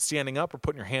it standing up or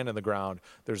putting your hand in the ground?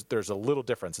 There's a little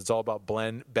difference. It's all about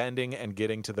bending and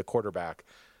getting to the quarterback.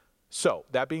 So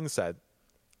that being said,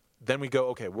 then we go,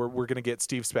 okay, we're going to get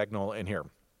Steve Spagnuolo in here.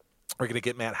 We're going to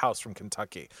get Matt House from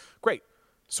Kentucky. Great.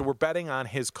 So we're betting on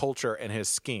his culture and his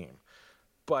scheme.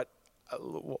 But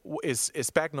is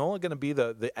Spagnuolo going to be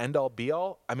the end-all,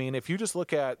 be-all? I mean, if you just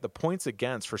look at the points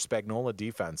against for Spagnuolo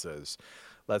defenses,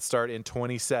 let's start in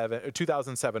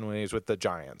 2007 when he was with the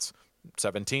Giants,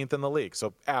 17th in the league,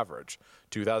 so average.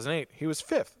 2008, he was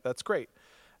 5th. That's great.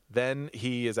 Then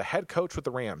he is a head coach with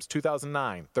the Rams,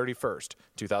 2009, 31st.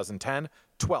 2010,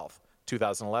 12th.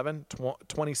 2011,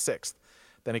 26th.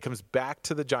 Then he comes back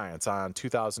to the Giants on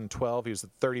 2012. He was the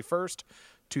 31st.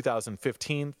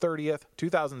 2015 30th,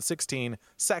 2016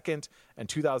 2nd, and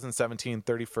 2017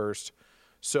 31st.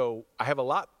 So I have a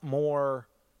lot more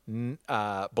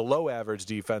below average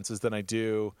defenses than I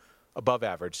do above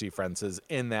average defenses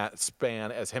in that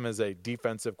span as him as a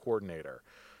defensive coordinator.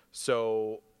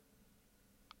 So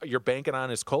you're banking on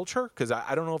his culture? Because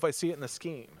I don't know if I see it in the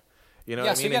scheme. You know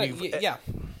what I mean?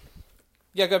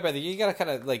 Yeah, good, brother. You got to kind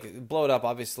of like blow it up.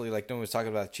 Obviously, like no one was talking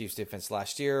about the Chiefs' defense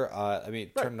last year.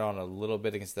 Turned it on a little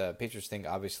bit against the Patriots thing.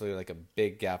 Obviously, like a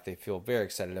big gap. They feel very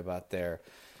excited about their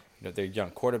young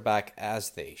quarterback,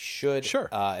 as they should. Sure.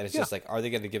 And it's just like, are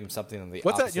they going to give him something on the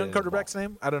What's opposite that young quarterback's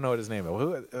name? I don't know what his name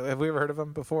is. Have we ever heard of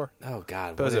him before? Oh,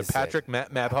 God. Was it Patrick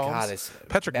Mab Holmes? God, it's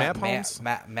Patrick Mab Holmes?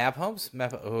 Mab Holmes?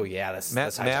 Oh, yeah. That's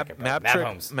Mab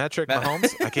Holmes. Matrick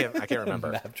Mahomes? I can't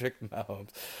remember. Matrick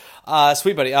Mahomes.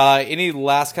 Sweet, buddy. Any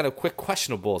last kind of quick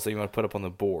questionables that you want to put up on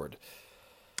the board?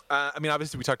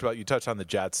 Obviously, you touched on the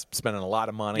Jets spending a lot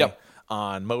of money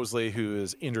on Mosley, who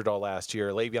is injured all last year.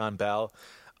 Le'Veon Bell.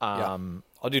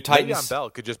 I'll do Titans. Le'Veon Bell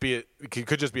could just be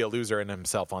a loser in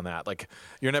himself on that. Like,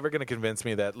 you're never going to convince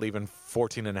me that leaving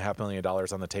 $14.5 million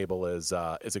on the table is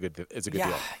a good deal.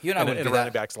 You know, in a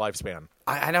running back's lifespan.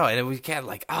 I know, and we can't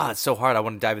it's so hard. I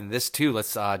want to dive into this too.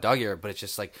 Let's dog ear, but it's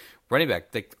just like running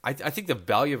back. Like, I think the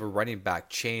value of a running back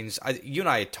changed. You and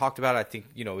I had talked about it. I think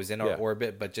it was in our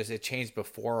orbit, but just it changed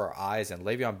before our eyes. And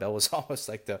Le'Veon Bell was almost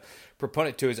like the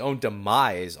proponent to his own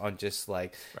demise on just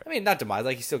like not demise.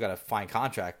 Like, he's still got a fine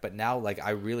contract, but now like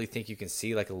I really think you can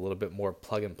see like a little bit more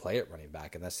plug and play at running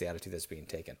back, and that's the attitude that's being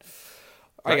taken.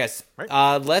 All right, guys.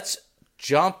 Right. Let's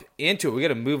jump into it. We got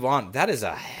to move on. That is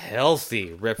a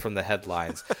healthy rip from the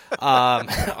headlines. All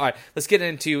right, let's get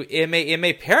into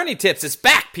MA parenting tips. It's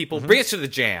back, people. Bring us to the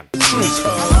jam. Throw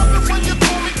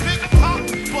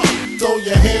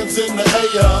your hands in the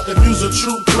air if you's a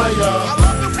true player.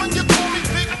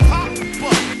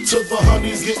 To the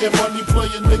honeys, getting money,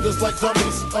 playing niggas like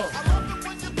dummies.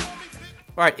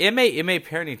 All right, MA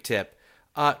parenting tip.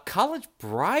 College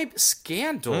bribe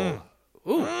scandal.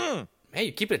 Ooh. Hey,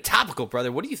 you keep it topical,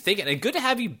 brother. What are you thinking? And good to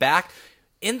have you back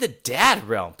in the dad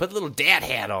realm. Put a little dad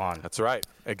hat on. That's right.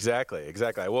 Exactly.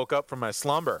 I woke up from my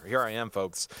slumber. Here I am,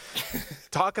 folks.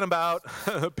 Talking about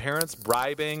parents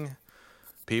bribing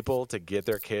people to get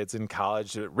their kids in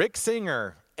college. Rick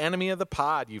Singer, enemy of the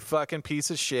pod, you fucking piece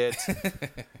of shit.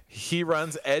 He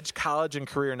runs Edge College and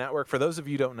Career Network. For those of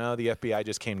you who don't know, the FBI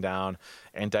just came down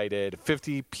and indicted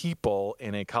 50 people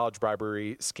in a college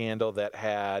bribery scandal that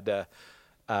had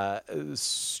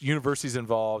universities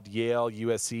involved: Yale,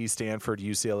 USC, Stanford,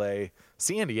 UCLA,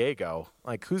 San Diego.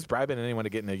 Like, who's bribing anyone to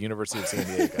get in the University of San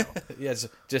Diego? Yes,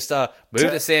 just move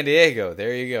to San Diego.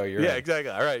 There you go. You're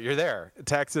exactly. All right, you're there.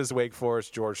 Texas, Wake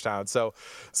Forest, Georgetown. So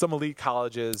some elite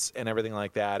colleges and everything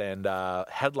like that. And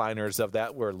headliners of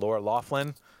that were Laura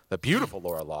Loughlin, the beautiful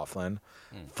Laura Loughlin,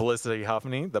 Felicity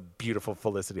Huffman, the beautiful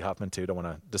Felicity Huffman too, don't want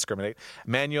to discriminate,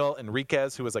 Manuel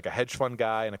Enriquez, who was like a hedge fund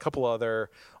guy, and a couple other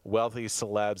wealthy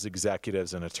celebs,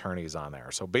 executives, and attorneys on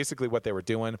there. So basically what they were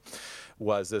doing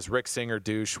was this Rick Singer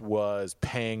douche was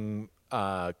paying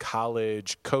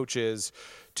college coaches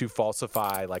to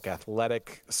falsify like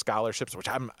athletic scholarships, which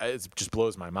it just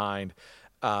blows my mind.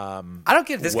 I don't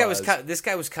get it. This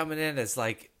guy was coming in as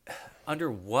like,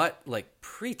 under what like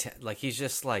pretense? Like, he's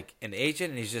just like an agent,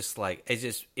 and he's just like,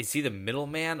 is he the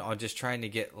middleman on just trying to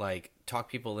get like talk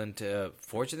people into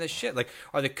forging this shit? Like,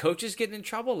 are the coaches getting in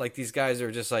trouble? Like, these guys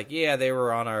are just like, yeah, they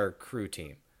were on our crew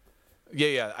team.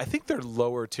 Yeah. I think they're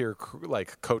lower tier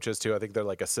like coaches too. I think they're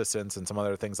like assistants and some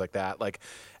other things like that. Like,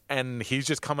 and he's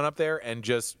just coming up there and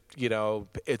just,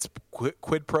 it's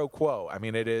quid pro quo. I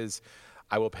mean, it is.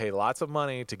 I will pay lots of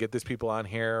money to get these people on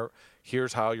here.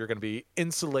 Here's how you're going to be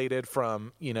insulated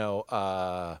from,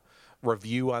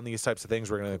 review on these types of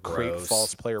things. We're going to create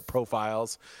false player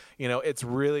profiles. It's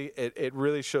really, it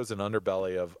really shows an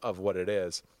underbelly of what it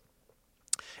is.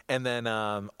 And then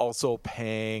also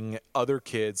paying other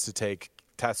kids to take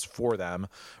tests for them,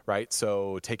 right?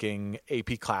 So taking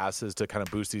AP classes to kind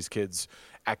of boost these kids'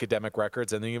 academic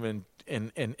records, and then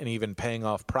even paying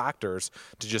off proctors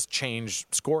to just change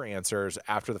score answers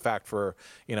after the fact for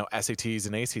SATs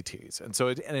and ACTs. And so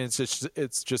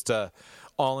it's just a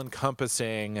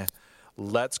all-encompassing,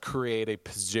 let's create a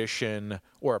position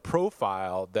or a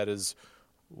profile that is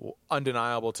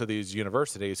undeniable to these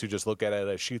universities who just look at it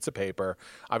as sheets of paper.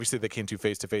 Obviously, they can't do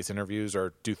face-to-face interviews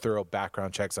or do thorough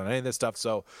background checks on any of this stuff.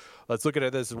 So let's look at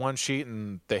it as one sheet,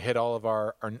 and they hit all of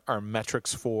our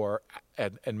metrics for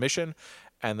admission,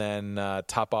 and then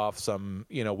top off some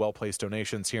well-placed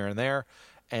donations here and there,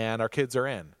 and our kids are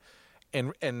in.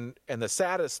 And the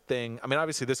saddest thing, I mean,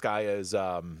 obviously this guy is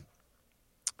a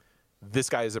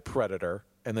predator.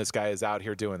 and this guy is out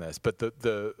here doing this. But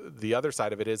the other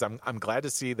side of it is I'm glad to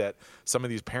see that some of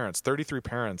these parents, 33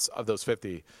 parents of those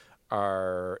 50,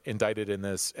 are indicted in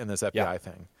this FBI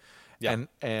thing. Yeah.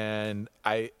 And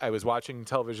I was watching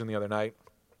television the other night,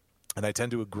 and I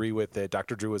tend to agree with it.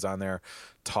 Dr. Drew was on there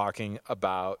talking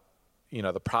about,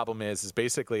 the problem is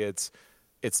basically it's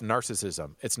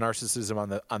narcissism. It's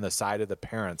narcissism on the side of the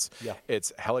parents. Yeah.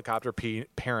 It's helicopter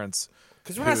parents.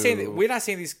 Because we're not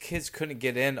saying these kids couldn't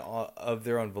get in of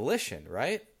their own volition,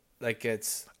 right? Like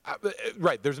it's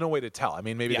right. There's no way to tell. I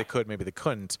mean, maybe they could, maybe they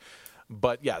couldn't.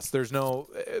 But yes, there's no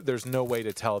way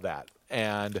to tell that.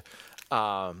 And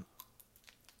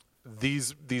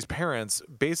these parents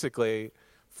basically,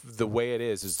 the way it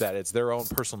is that it's their own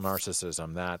personal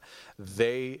narcissism, that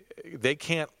they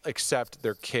can't accept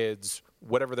their kids,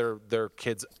 whatever their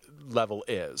kids' level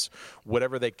is,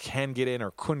 whatever they can get in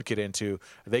or couldn't get into,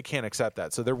 they can't accept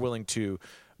that. So they're willing to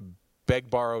beg,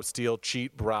 borrow, steal,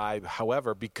 cheat, bribe,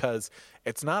 however, because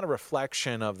it's not a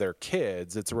reflection of their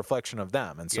kids, it's a reflection of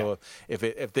them. And so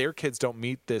if their kids don't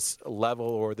meet this level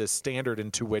or this standard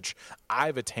into which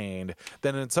I've attained,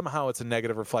 then somehow it's a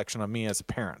negative reflection on me as a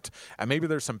parent. And maybe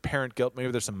there's some parent guilt,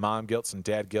 maybe there's some mom guilt, some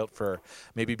dad guilt for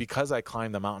maybe because I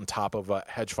climbed the mountaintop of a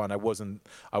hedge fund,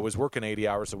 I was working 80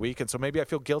 hours a week, and so maybe I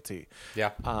feel guilty.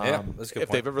 Yeah. That's a good point. If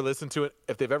they've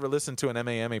ever listened to an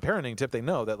MAMA parenting tip, they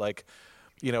know that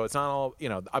it's not all,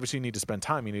 obviously you need to spend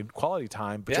time. You need quality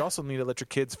time, but you also need to let your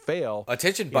kids fail.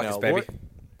 Attention buckets, baby.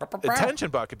 Attention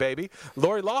bucket, baby.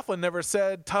 Lori Loughlin never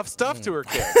said tough stuff to her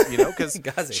kids,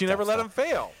 because she never let them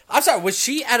fail. I'm sorry, was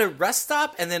she at a rest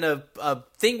stop and then a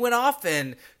thing went off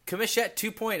and Commichette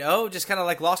 2.0 just kind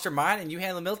of lost her mind and you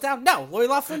handled the meltdown? No, Lori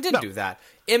Loughlin didn't do that.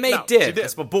 MA did.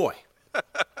 That's my boy.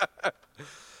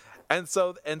 And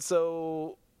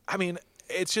so, I mean,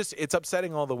 it's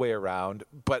upsetting all the way around,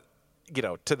 but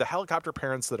to the helicopter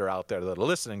parents that are out there that are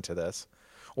listening to this,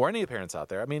 or any parents out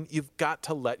there, I mean, you've got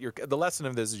to the lesson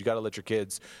of this is you got to let your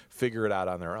kids figure it out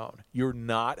on their own. You're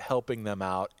not helping them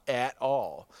out at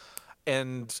all.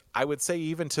 And I would say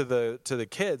even to the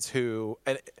kids who,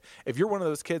 and if you're one of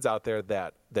those kids out there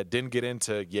that didn't get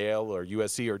into Yale or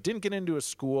USC or didn't get into a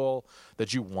school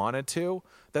that you wanted to,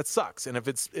 that sucks. And if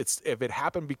if it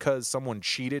happened because someone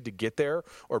cheated to get there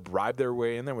or bribed their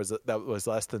way in there that was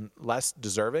less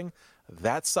deserving,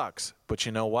 that sucks. But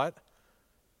you know what?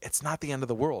 It's not the end of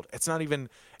the world. It's not even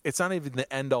the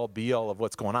end all be all of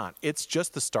what's going on. It's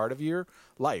just the start of your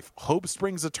life. Hope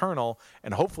springs eternal,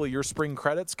 and hopefully your spring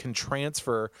credits can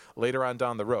transfer later on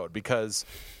down the road. Because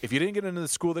if you didn't get into the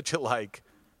school that you like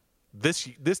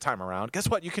this time around, guess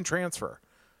what? You can transfer.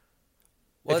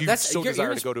 Well, if you still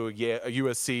desire to go to a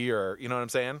USC or, you know what I'm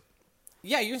saying?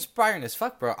 Yeah, you're inspiring as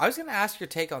fuck, bro. I was going to ask your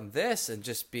take on this and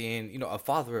just being, a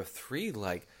father of three,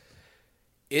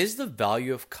 is the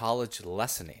value of college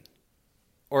lessening?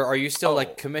 Or are you still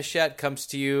Commichette comes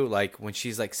to you when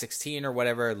she's 16 or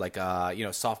whatever,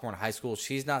 sophomore in high school,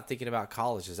 she's not thinking about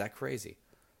college. Is that crazy?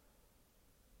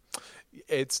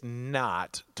 It's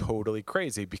not totally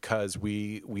crazy because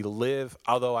we live,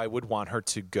 although I would want her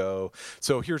to go.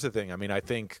 So here's the thing. I mean, I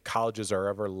think colleges are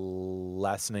ever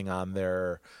lessening on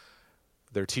they're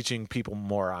teaching people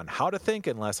more on how to think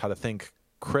and less how to think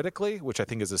critically, which I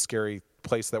think is a scary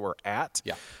place that we're at.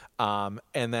 Yeah.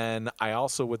 And then I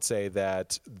also would say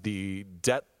that the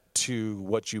debt to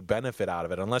what you benefit out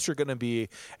of it, unless you're going to be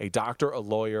a doctor, a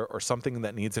lawyer, or something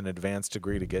that needs an advanced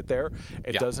degree to get there,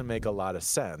 it doesn't make a lot of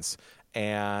sense.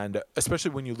 And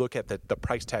especially when you look at the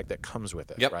price tag that comes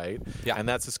with it, right? Yeah. And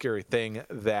that's a scary thing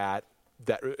that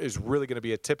is really going to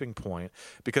be a tipping point,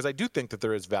 because I do think that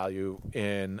there is value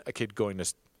in a kid going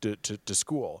to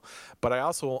school. But I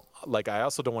also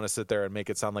don't want to sit there and make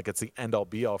it sound like it's the end all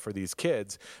be all for these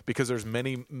kids, because there's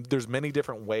many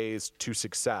different ways to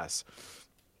success.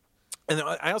 And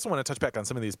I also want to touch back on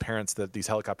some of these parents, these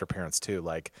helicopter parents too.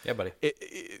 Yeah, buddy.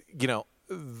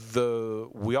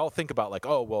 We all think about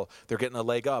oh, well, they're getting a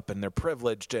leg up and they're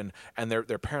privileged and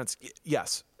their parents.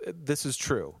 Yes, this is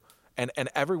true. And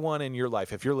everyone in your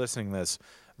life, if you're listening to this,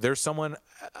 there's someone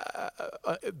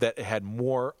that had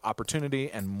more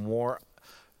opportunity and more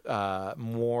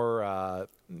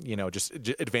just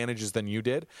advantages than you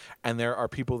did, and there are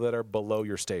people that are below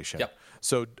your station. Yep.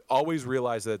 So always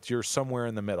realize that you're somewhere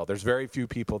in the middle. There's very few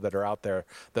people that are out there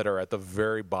that are at the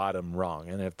very bottom rung,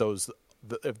 and if those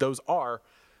are,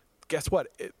 guess what?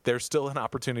 There's still an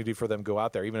opportunity for them to go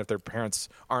out there, even if their parents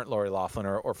aren't Lori Loughlin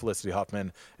or Felicity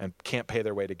Huffman and can't pay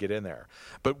their way to get in there.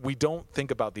 But we don't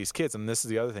think about these kids, and this is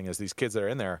the other thing, is these kids that are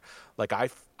in there, I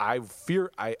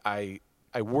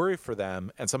worry for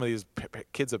them and some of these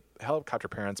kids of helicopter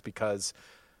parents, because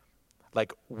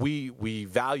Like we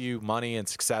value money and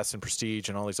success and prestige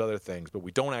and all these other things, but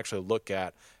we don't actually look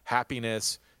at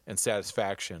happiness and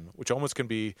satisfaction, which almost can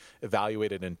be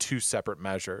evaluated in two separate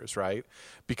measures, right?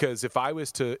 Because if I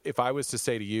was to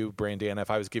say to you, Brandon, if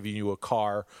I was giving you a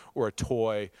car or a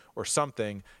toy or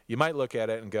something, you might look at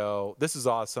it and go, "This is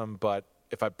awesome," but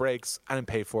if it breaks, I didn't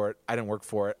pay for it, I didn't work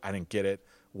for it, I didn't get it,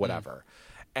 whatever.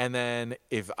 And then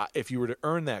if you were to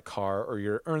earn that car or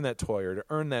you're to earn that toy or to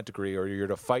earn that degree or you're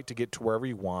to fight to get to wherever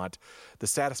you want, the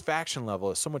satisfaction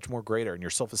level is so much more greater and your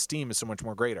self-esteem is so much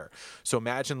more greater. So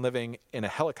imagine living in a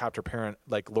helicopter parent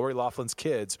like Lori Loughlin's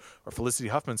kids or Felicity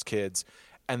Huffman's kids,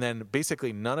 and then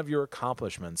basically none of your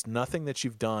accomplishments, nothing that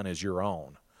you've done is your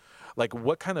own. Like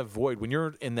what kind of void when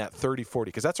you're in that 30, 40,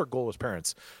 because that's our goal as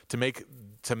parents, to make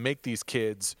these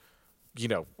kids,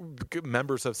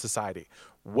 members of society.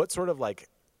 What sort of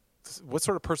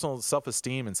personal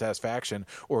self-esteem and satisfaction,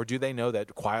 or do they know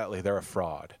that quietly they're a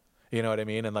fraud? You know what I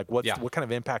mean? And what kind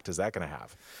of impact is that going to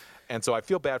have? And so I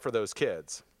feel bad for those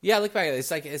kids. Yeah, look back.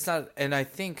 It's not, and I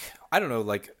think, I don't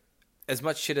know, as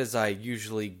much shit as I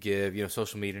usually give,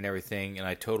 social media and everything, and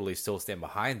I totally still stand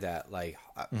behind that.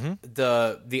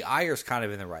 The ire's kind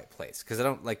of in the right place because I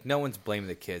don't no one's blaming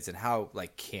the kids, and how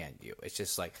can you? It's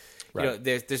just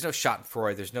there's no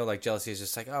Schadenfreude, there's no jealousy. It's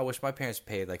just oh, I wish my parents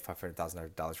paid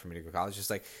 $500,000 for me to go to college.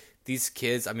 Just these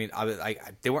kids,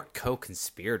 they weren't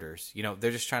co-conspirators.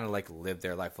 They're just trying to live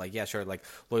their life. Yeah, sure.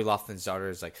 Lori Loughlin's daughter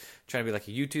is trying to be a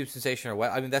YouTube sensation or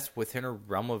what. That's within her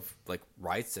realm of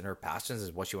rights and her passions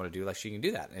is what she want to do. She can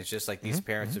do that. And it's just these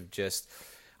parents have just,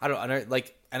 I don't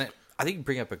and I think you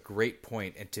bring up a great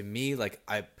point. And to me,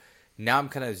 I'm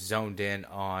kind of zoned in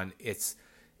on it's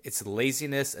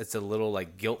laziness. It's a little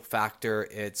guilt factor.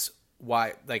 It's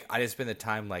why I didn't spend the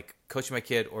time coaching my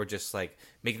kid or just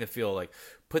making them feel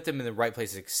put them in the right place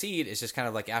to succeed. It's just kind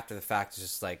of after the fact, it's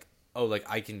just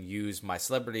I can use my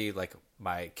celebrity,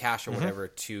 my cash or whatever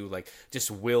to just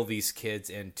will these kids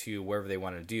into wherever they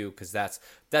want to do, because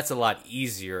that's a lot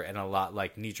easier and a lot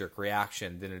knee-jerk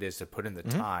reaction than it is to put in the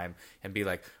time and be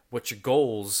what's your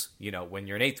goals, when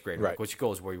you're in 8th grade, right. What's your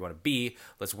goals, where you want to be,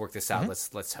 let's work this out,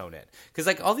 let's hone it. Because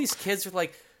all these kids are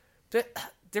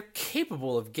they're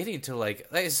capable of getting to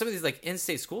some of these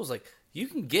in-state schools, you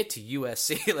can get to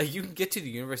USC, you can get to the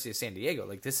University of San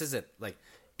Diego. This isn't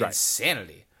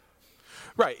insanity.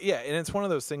 Right. Yeah. And it's one of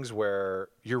those things where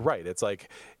you're right. It's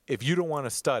if you don't want to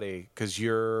study because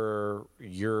you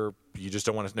just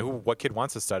don't want to know what kid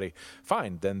wants to study,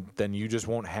 fine. Then you just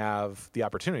won't have the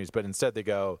opportunities. But instead they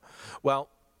go, well,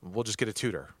 we'll just get a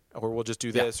tutor, or we'll just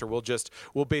do this, or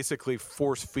we'll basically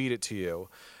force feed it to you.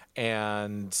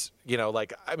 And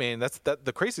that's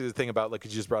the crazy thing about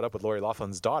you just brought up with Lori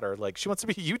Loughlin's daughter. She wants to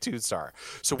be a YouTube star.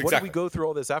 So what did we go through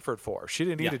all this effort for? She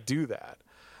didn't need to do that.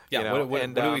 Yeah. What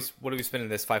are we spending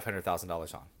this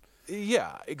 $500,000 on?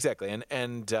 Yeah, exactly.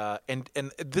 And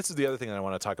this is the other thing that I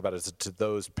want to talk about is to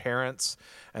those parents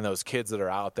and those kids that are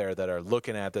out there that are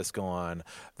looking at this going,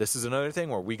 this is another thing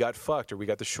where we got fucked, or we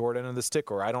got the short end of the stick,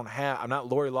 or I'm not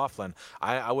Lori Loughlin.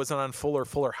 I wasn't on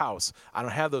Fuller House. I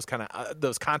don't have those kind of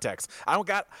those contacts. I don't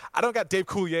got Dave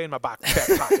Coulier in my back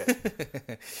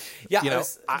pocket.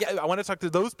 I want to talk to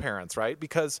those parents, right?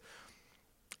 Because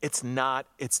it's not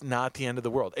the end of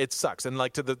the world. It sucks. And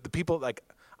to the people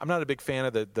I'm not a big fan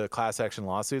of the class action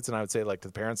lawsuits, and I would say to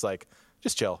the parents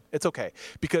just chill. It's okay.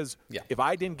 Because if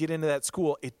I didn't get into that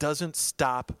school, it doesn't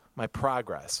stop my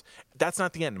progress. That's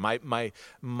not the end. My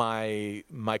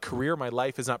career, my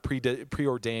life is not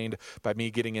preordained by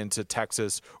me getting into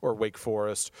Texas or Wake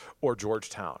Forest or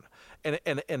Georgetown. And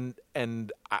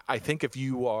I think if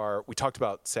we talked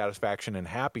about satisfaction and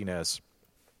happiness.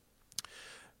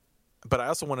 But I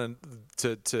also want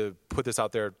to put this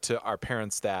out there to our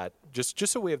parents that just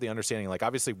so we have the understanding,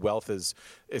 obviously wealth is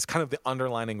kind of the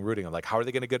underlining rooting of how are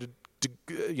they going to get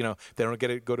they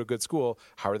don't go to a good school,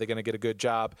 how are they going to get a good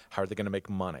job, how are they going to make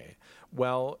money?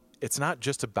 Well, it's not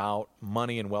just about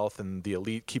money and wealth and the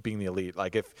elite, keeping the elite.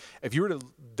 If you were to,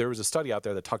 there was a study out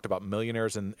there that talked about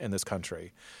millionaires in this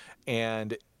country,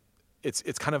 and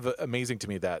it's kind of amazing to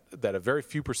me that a very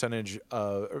few percentage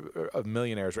of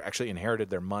millionaires actually inherited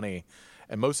their money,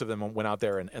 and most of them went out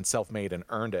there and self-made and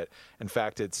earned it. In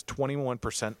fact, it's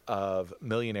 21% of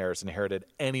millionaires inherited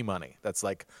any money. That's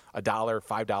 $1,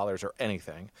 $5, or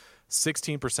anything.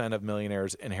 16% of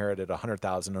millionaires inherited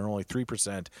 $100,000, and only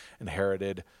 3%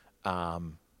 inherited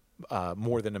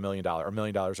more than $1 million, or $1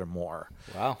 million or more.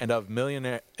 Wow! And of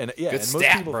millionaire, and yeah, good and stat,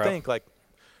 most people bro. think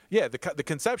yeah, the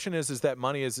conception is that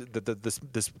money is that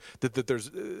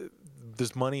there's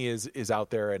this money is out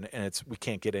there and we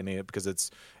can't get any of it because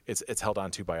it's held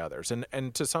on to by others,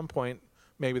 and to some point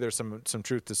maybe there's some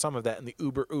truth to some of that in the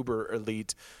uber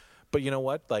elite. But you know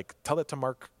what? Like, tell that to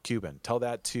Mark Cuban. Tell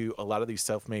that to a lot of these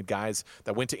self-made guys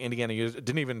that went to Indiana,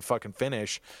 didn't even fucking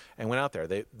finish, and went out there.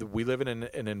 We live in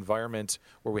an environment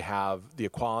where we have the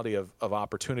equality of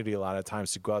opportunity a lot of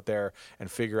times to go out there and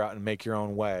figure out and make your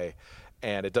own way.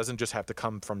 And it doesn't just have to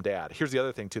come from dad. Here's the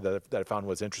other thing, too, that I found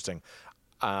was interesting.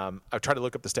 I've tried to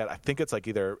look up the stat. I think it's like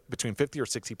either between 50 or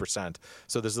 60%.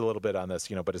 So there's a little bit on this,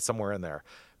 but it's somewhere in there.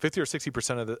 50 or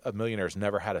 60% of millionaires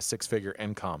never had a six-figure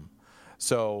income.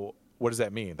 So what does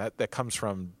that mean? That comes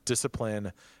from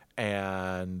discipline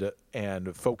and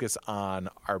focus on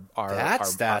our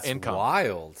income.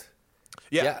 Wild.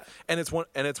 Yeah. And it's one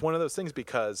of those things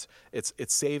because it's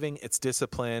saving, it's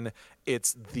discipline,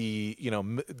 it's the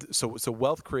so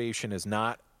wealth creation is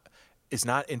not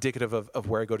indicative of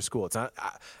where I go to school. It's not,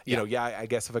 I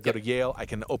guess if I go to Yale, I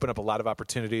can open up a lot of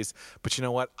opportunities. But you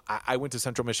know what? I went to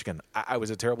Central Michigan. I was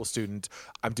a terrible student.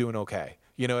 I'm doing okay.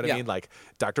 You know what I mean? Like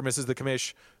Dr. Mrs. the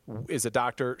Commish is a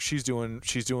doctor. She's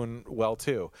doing well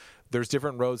too. There's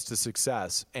different roads to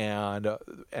success, and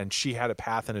she had a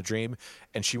path and a dream,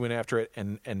 and she went after it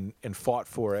and fought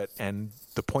for it. And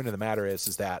the point of the matter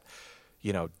is that,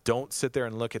 don't sit there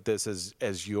and look at this as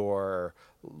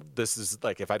this is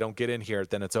like, if I don't get in here,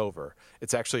 then it's over.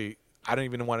 It's actually, I don't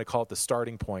even want to call it the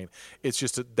starting point. It's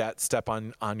just that step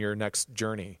on your next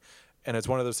journey. And it's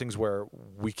one of those things where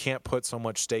we can't put so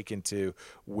much stake into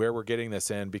where we're getting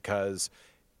this in, because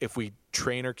if we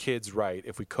train our kids right,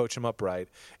 if we coach them up right,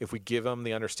 if we give them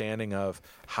the understanding of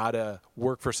how to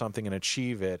work for something and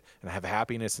achieve it and have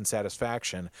happiness and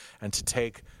satisfaction, and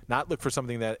to not look for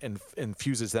something that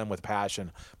infuses them with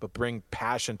passion, but bring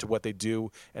passion to what they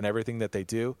do and everything that they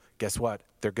do, guess what?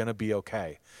 They're going to be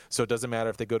okay. So it doesn't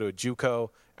matter if they go to a JUCO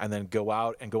and then go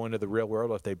out and go into the real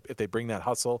world. If they bring that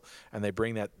hustle and they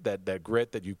bring that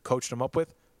grit that you coached them up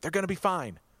with, they're going to be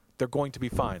fine. They're going to be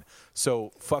fine.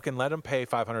 So fucking let them pay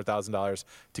 $500,000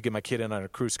 to get my kid in on a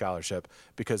cruise scholarship,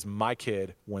 because my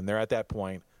kid, when they're at that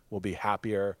point, will be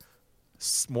happier,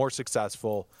 more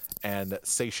successful, and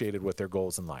satiated with their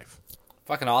goals in life.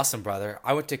 Fucking awesome, brother.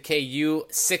 I went to KU,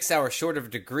 6 hours short of a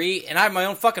degree, and I have my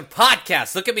own fucking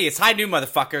podcast. Look at me. It's High Noon,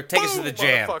 motherfucker. Take us to the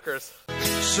jam. Motherfuckers.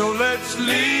 So let's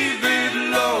leave it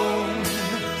alone,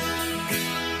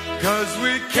 'cause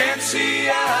we can't see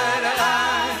eye to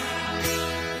eye.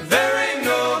 There ain't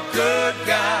no good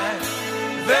guy,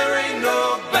 there ain't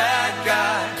no bad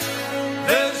guy.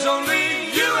 There's only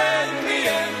you and me,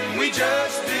 and we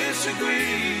just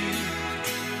disagree.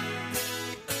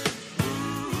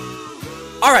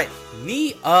 All right,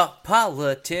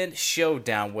 Neapolitan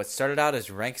Showdown. What started out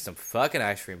as ranking some fucking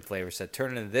ice cream flavors that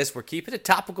turned into this. We're keeping it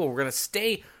topical. We're gonna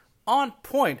stay on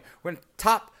point. We're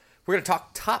gonna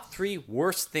talk top 3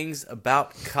 worst things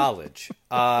about college.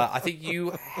 I think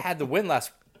you had the win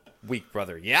last week,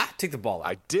 brother. Yeah? Take the ball out.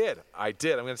 I did. I'm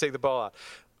going to take the ball out.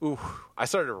 Ooh, I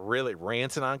started really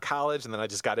ranting on college, and then I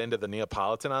just got into the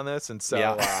Neapolitan on this, and so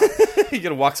you're going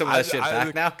to walk some of that shit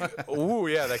back now? Ooh,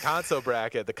 yeah, the console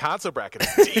bracket. The console bracket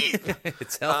is deep.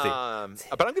 It's healthy.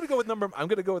 But I'm going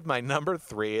to go with my number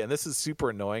 3, and this is super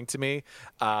annoying to me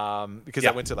because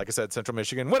I went to, like I said, Central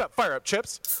Michigan. What up? Fire up,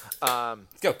 Chips.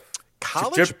 Let's go.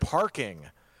 College parking.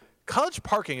 College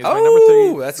parking is my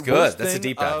number 3. That's good. That's a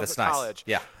deep dive. That's nice. College.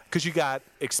 Yeah. Because you got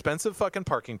expensive fucking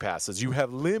parking passes. You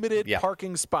have limited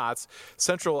parking spots.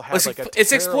 Central has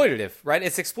it's exploitative, right?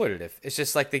 It's exploitative. It's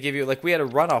just like they give you, like we had a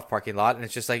runoff parking lot, and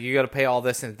it's just like you got to pay all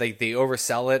this, and they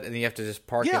oversell it, and then you have to just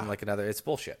park in like another. It's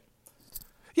bullshit.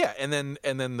 Yeah, and then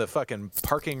the fucking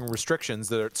parking restrictions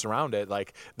that surround it,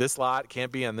 like this lot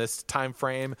can't be on this time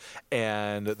frame,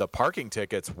 and the parking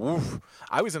tickets. Woof.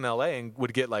 I was in LA and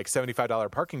would get like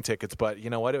 $75 parking tickets, but you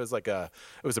know what? It was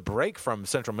a break from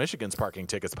Central Michigan's parking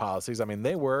tickets policies. I mean,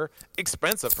 they were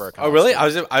expensive for a college. Oh, really?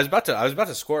 Student. I was about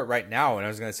to score it right now, and I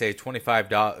was going to say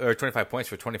 $25 or 25 points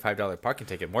for $25 parking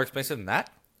ticket. More expensive than that?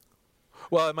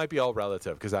 Well, it might be all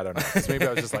relative because I don't know. So maybe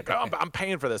I was just like, oh, I'm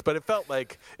paying for this, but it felt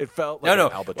like no, an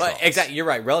albatross. Well, exactly. You're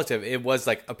right. Relative. It was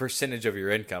like a percentage of your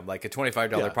income, like a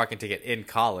 $25 parking ticket in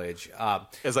college.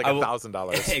 It's like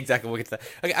 $1,000. Exactly. We'll get to that.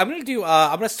 Okay, I'm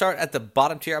gonna start at the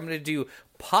bottom tier. I'm gonna do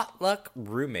potluck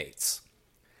roommates.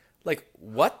 Like,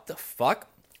 what the fuck?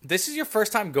 This is your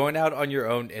first time going out on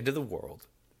your own into the world.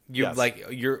 Like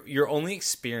your only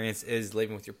experience is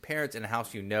living with your parents in a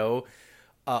house you know.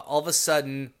 All of a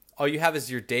sudden, all you have is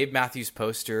your Dave Matthews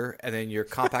poster and then your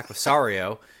compact with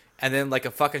Sario. And then like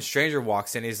a fucking stranger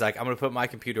walks in. He's like, I'm going to put my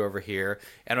computer over here.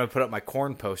 And I'm going to put up my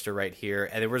corn poster right here.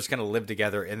 And then we're just going to live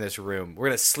together in this room. We're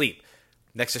going to sleep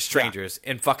next to strangers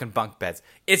in fucking bunk beds.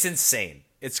 It's insane.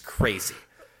 It's crazy.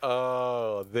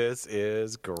 Oh, this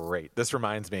is great. This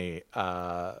reminds me,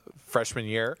 freshman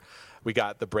year, we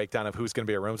got the breakdown of who's going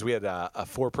to be our rooms. We had a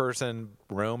 4-person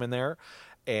room in there,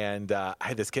 and I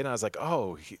had this kid, and I was like,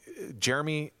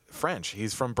 Jeremy French.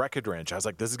 He's from Breckenridge. I was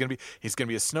like, he's going to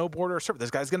be a snowboarder or surfer.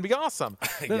 This guy's going to be awesome.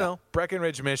 No,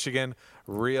 Breckenridge, Michigan.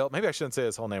 Real. Maybe I shouldn't say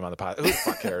his whole name on the pod. Who the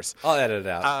fuck cares? I'll edit it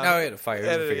out. No, edit fire.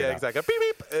 Yeah, exactly.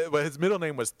 Beep, beep. His middle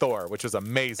name was Thor, which was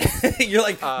amazing. You're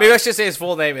like, maybe I should say his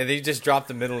full name, and then you just drop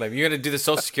the middle name. You're going to do the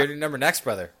social security number next,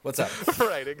 brother. What's up?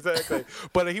 Right, exactly.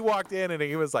 But he walked in, and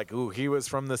he was like, he was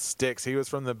from the sticks. He was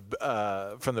from the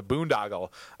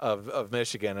boondoggle of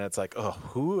Michigan. And it's like,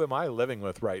 who am I living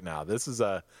with right now? This is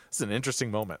an interesting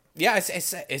moment. Yeah,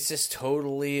 it's just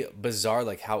totally bizarre,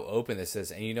 like how open this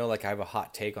is. And like I have a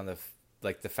hot take on the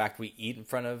fact we eat in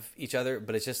front of each other,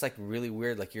 but it's just like really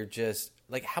weird. Like you're just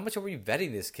like, how much are we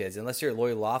vetting these kids? Unless you're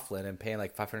Lloyd Laughlin and paying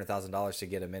like $500,000 to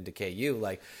get them into KU,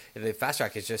 like the fast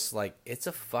track is just like, it's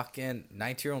a fucking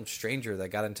 19-year-old stranger that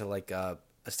got into like a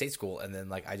state school, and then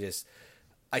like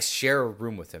I share a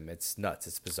room with him. It's nuts.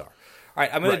 It's bizarre. All right,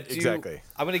 I'm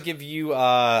gonna give you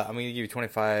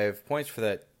 25 points for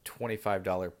that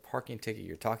 $25 parking ticket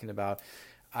you're talking about.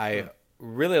 I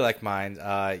really like mine.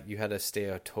 You had to stay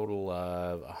a total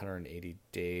of 180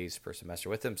 days per semester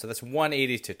with them, so that's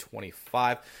 180 to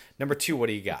 25. Number 2, what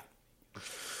do you got?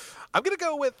 I'm gonna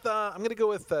go with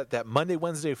that Monday,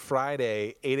 Wednesday,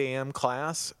 Friday 8 a.m.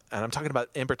 class, and I'm talking about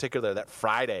in particular that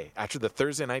Friday after the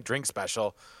Thursday night drink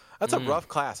special. That's a rough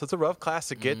class. That's a rough class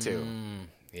to get to.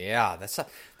 Yeah,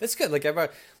 that's good. Like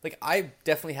I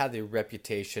definitely had the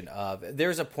reputation of.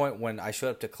 There's a point when I showed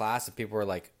up to class and people were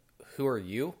like, "Who are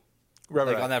you?"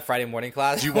 Right. On that Friday morning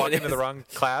class. Did you walk into the wrong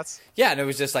class? Yeah, and it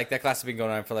was just like that class had been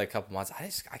going on for like a couple months.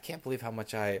 I can't believe how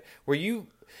much were you.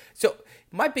 So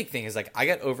my big thing is like I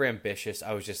got over ambitious.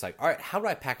 I was just like, all right, how do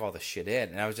I pack all this shit in?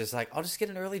 And I was just like, I'll just get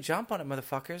an early jump on it,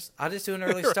 motherfuckers. I'll just do an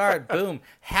early start. Boom,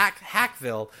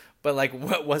 Hackville. But like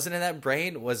what wasn't in that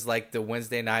brain was like the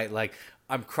Wednesday night, like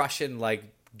I'm crushing like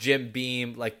Jim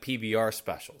Beam like PBR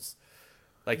specials.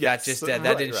 Like that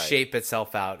didn't shape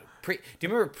itself out. Do you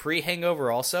remember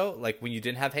pre-hangover also? Like when you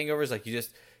didn't have hangovers, like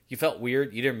you felt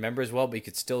weird. You didn't remember as well, but you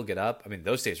could still get up. I mean,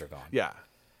 those days are gone. Yeah.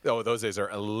 Oh, those days are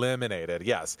eliminated.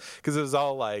 Yes. Because it was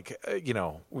all like,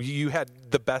 you had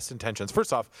the best intentions.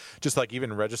 First off, just like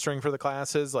even registering for the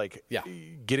classes, like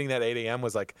getting that 8 a.m.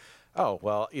 was like, oh,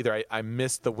 well, either I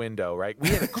missed the window, right? We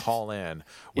had to call in.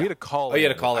 You had to call it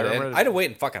in? I had to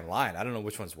wait in fucking line. I don't know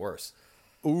which one's worse.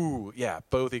 Ooh, yeah,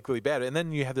 both equally bad. And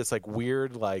then you have this like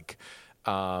weird like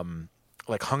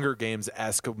Hunger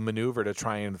Games-esque maneuver to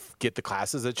try and get the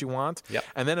classes that you want. Yep.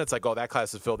 And then it's like, oh, that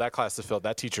class is filled,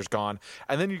 that teacher's gone.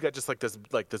 And then you got just like this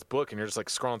book and you're just like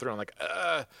scrolling through and like,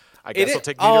 I guess I'll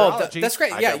take meteorology. That's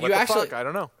great. Yeah, you actually I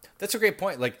don't know. That's a great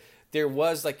point. Like there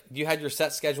was like you had your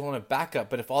set schedule and a backup,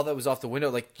 but if all that was off the window,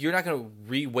 like you're not going to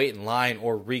re-wait in line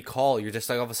or recall. You're just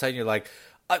like all of a sudden you're like,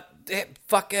 I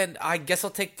guess I'll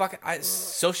take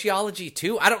sociology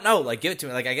too. I don't know. Like, give it to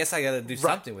me. Like, I guess I got to do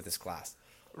something with this class.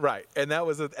 Right, and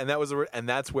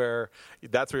that's where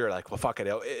you're like, well, fuck it,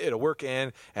 it'll work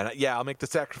in, and I'll make the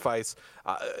sacrifice.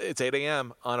 It's 8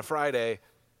 a.m. on a Friday.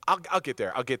 I'll get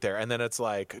there, and then it's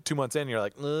like 2 months in, you're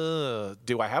like,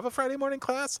 do I have a Friday morning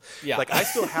class? Yeah, like I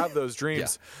still have those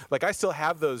dreams. Yeah. Like I still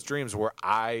have those dreams where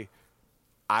I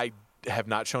have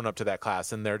not shown up to that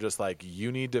class, and they're just like,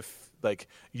 you need to. Like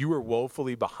you were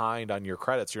woefully behind on your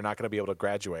credits, you're not going to be able to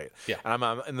graduate. Yeah, and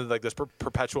I'm in like this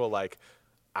perpetual like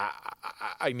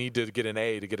I need to get an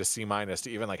A to get a C- to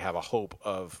even like have a hope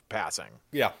of passing.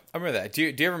 Yeah, I remember that. Do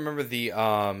you ever remember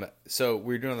the so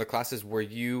we were doing the classes where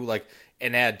you like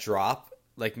an ad drop?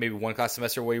 Like maybe one class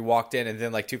semester where you walked in and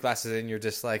then like 2 classes in, you're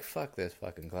just like, fuck this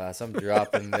fucking class. I'm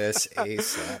dropping this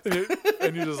ASAP.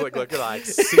 And you're just like looking like,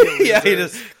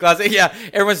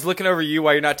 everyone's looking over you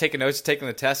while you're not taking notes, taking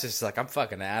the test. It's just like, I'm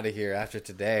fucking out of here after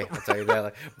today. I'll tell you that.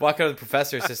 Like walking over to the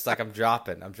professor, it's just like, I'm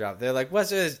dropping. They're like, what's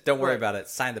this? Don't worry about it.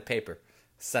 Sign the paper.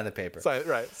 Sign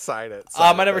it. Sign it.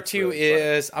 My number 2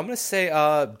 is, I'm going to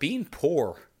say being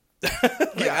poor.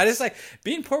 I just like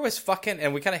being poor was fucking,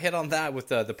 and we kind of hit on that with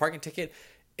the parking ticket.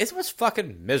 It was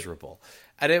fucking miserable,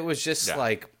 and it was just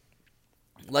like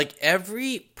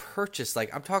every purchase.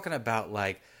 Like I'm talking about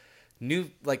like new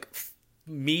like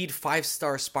Mead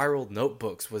 5-star spiral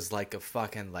notebooks was like a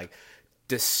fucking like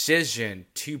Decision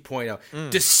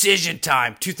 2.0 Decision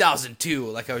Time 2002.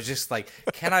 Like I was just like,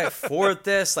 can I afford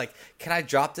this? Like, can I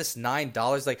drop this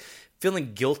 $9? Like.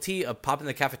 Feeling guilty of popping in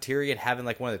the cafeteria and having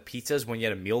like one of the pizzas when you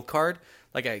had a meal card,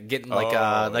 like getting like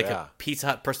a Pizza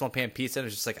Hut personal pan pizza. And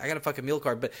it's just like, I got a fucking meal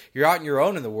card, but you're out on your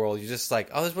own in the world. You're just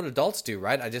like, oh, this is what adults do,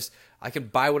 right? I can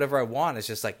buy whatever I want. It's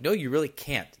just like, no, you really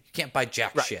can't. You can't buy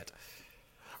jack shit.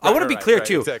 I want to be clear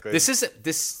too. Exactly.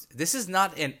 This is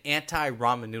not an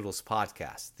anti-ramen noodles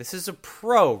podcast. This is a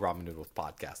pro ramen noodles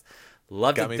podcast.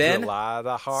 Loved Got it me then. through a lot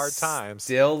of hard times.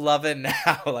 Still love it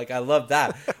now. Like, I love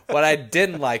that. What I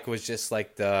didn't like was just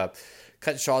like the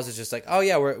Cut Shaw's is just like, oh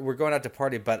yeah, we're going out to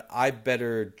party, but I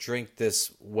better drink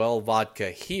this well vodka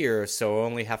here, so I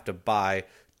only have to buy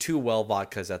 2 well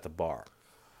vodkas at the bar.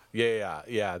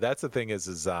 Yeah. That's the thing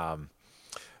is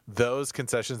those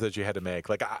concessions that you had to make.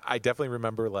 Like, I definitely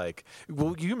remember, like,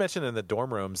 well, you mentioned in the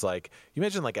dorm rooms, like, you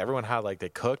mentioned, like, everyone had, like, they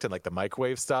cooked and, like, the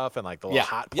microwave stuff and, like, the little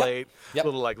hot plate,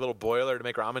 little boiler to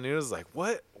make ramen noodles. Like,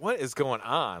 what is going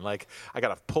on? Like, I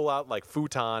got to pull out, like,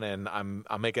 futon and I'm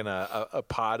making a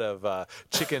pot of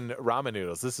chicken ramen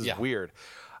noodles. This is weird.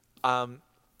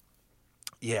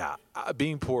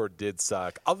 Being poor did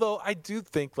suck. Although I do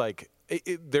think, like,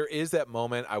 there is that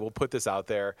moment, I will put this out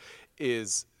there,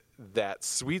 is that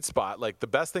sweet spot. Like, the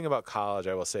best thing about college,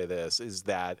 I will say this, is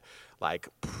that like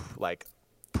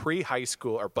pre-high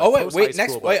school or I want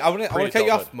to cut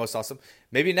you off. Most awesome.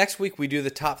 Maybe next week we do the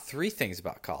top 3 things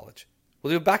about college. We'll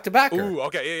do it back to back. Ooh,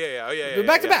 okay, yeah. Do it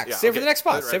back to back. Save for the next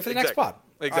spot. Save for the next spot.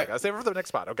 Exactly. Right. I'll save it for the next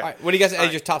spot. Okay. All right. What do you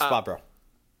guys? Your top spot, bro.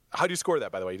 How do you score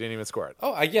that? By the way, you didn't even score it.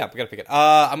 Oh, yeah. We gotta pick it.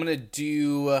 I'm gonna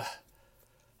do.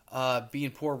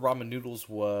 Being poor ramen noodles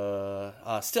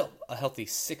was still a healthy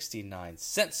 69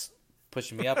 cents,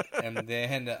 pushing me up. And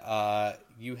then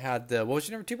you had what was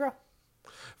your number 2, bro?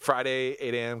 Friday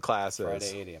 8 a.m. classes.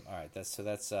 Friday 8 a.m. All right, this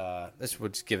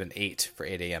would give an 8 for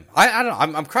 8 a.m. I don't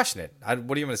know. I'm crushing it.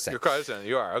 What are you going to say? You're crushing it.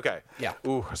 You are okay. Yeah.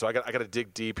 Ooh, so I got to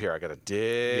dig deep here. I got to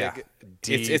dig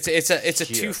deep. It's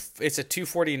a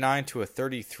 249 to a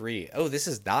 33. Oh, this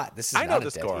is not. I know the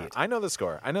score. I know the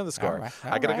score. All right.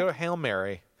 I got to go Hail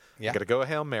Mary. Yeah. Got to go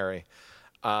Hail Mary.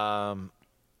 I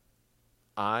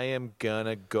am going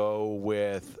to go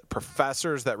with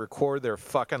professors that record their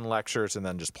fucking lectures and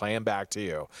then just play them back to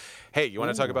you. Hey, you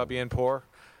want to talk about being poor?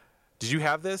 Did you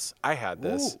have this? I had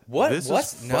this. Ooh, what?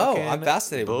 This No, I'm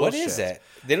fascinated. Bullshit. What is it?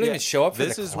 They don't even show up for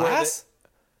the class?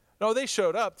 No, they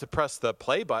showed up to press the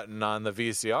play button on the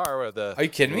VCR. Or the Are you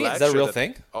kidding me? Is that a real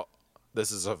thing? Oh,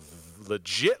 this is a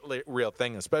legit real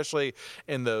thing, especially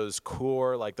in those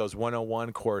core, like those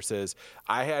 101 courses.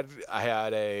 I had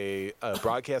a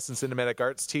broadcast and cinematic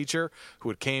arts teacher who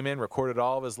had came in, recorded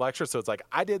all of his lectures. So it's like,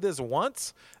 I did this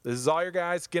once. This is all your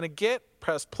guys gonna get.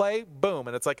 Press play, boom.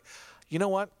 And it's like, you know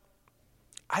what?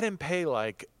 I didn't pay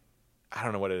like, I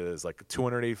don't know what it is, like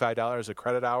 $285 a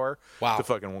credit hour to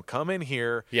fucking come in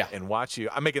here and watch you.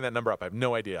 I'm making that number up. I have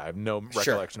no idea. I have no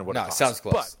recollection of what it costs. Sounds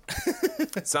close.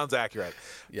 But it sounds accurate.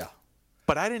 Yeah.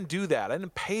 But I didn't do that. I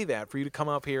didn't pay that for you to come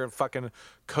up here and fucking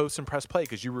coast and press play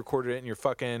because you recorded it in your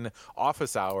fucking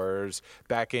office hours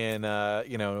back in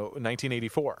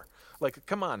 1984. Like,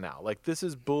 come on now. Like, this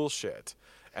is bullshit.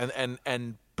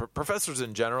 And professors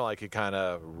in general, I could kind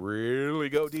of really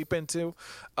go deep into.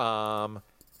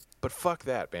 But fuck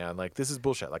that, man. Like, this is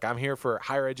bullshit. Like, I'm here for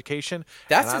higher education.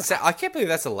 That's insane. I can't believe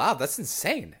that's allowed. That's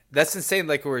insane. That's insane.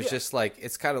 Like, where it's just like,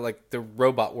 it's kind of like the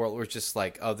robot world where it's just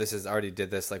like, oh, this is already did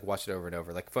this. Like, watch it over and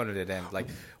over. Like, phoning it in. Like,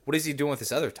 what is he doing with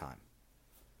this other time?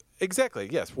 Exactly.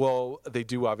 Yes. Well, they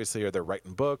do obviously, or they're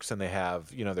writing books and they have,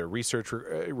 their research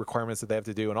requirements that they have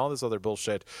to do and all this other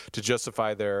bullshit to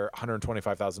justify their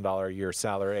 $125,000 a year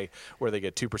salary where they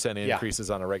get 2% increases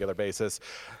on a regular basis.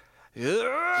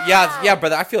 Yeah,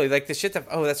 brother. I feel like the shit that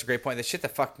that's a great point. The shit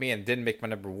that fucked me and didn't make my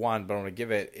number 1, but I want to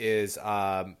give it is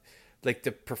like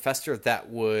the professor that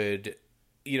would,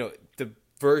 the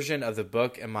version of the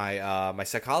book, and my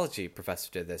psychology professor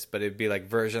did this, but it'd be like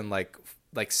version like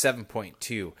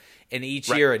 7.2, and each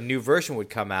year a new version would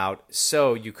come out,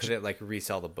 so you couldn't like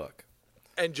resell the book.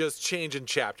 And just changing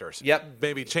chapters. Yep.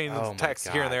 Maybe changing text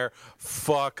here and there.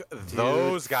 Fuck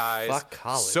those guys. Fuck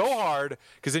college. So hard.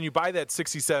 Because then you buy that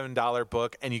 $67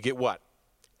 book and you get what?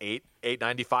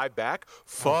 $8.95 back?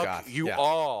 Fuck you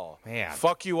all. Man.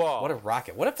 Fuck you all. What a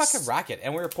rocket. What a fucking rocket.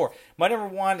 And we were poor. My number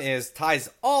 1 ties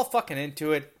all fucking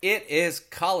into it. It is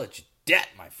college debt,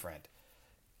 my friend.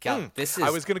 God, this is. I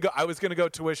was gonna go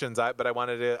tuitions, but I want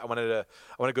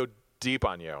to go deep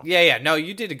on you. Yeah. No,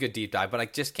 you did a good deep dive, but I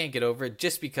just can't get over it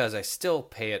just because I still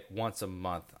pay it once a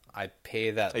month. I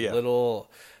pay that little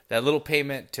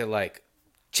payment to like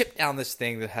chip down this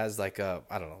thing that has like a,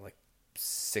 I don't know, like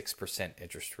 6%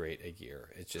 interest rate a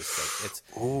year. It's just like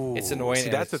it's annoying. See,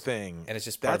 that's the thing. And it's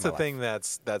just that's the thing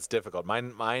that's difficult.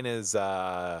 Mine is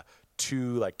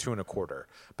 2.25,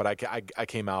 but I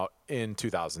came out in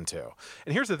 2002.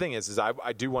 And here's the thing is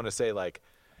I do want to say, like,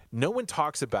 no one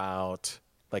talks about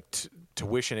like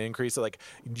tuition increase. Like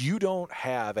you don't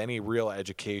have any real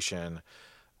education.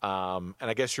 And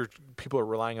I guess people are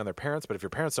relying on their parents, but if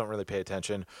your parents don't really pay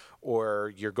attention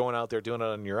or you're going out there doing it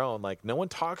on your own, like no one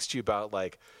talks to you about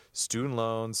like student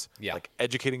loans, like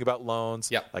educating about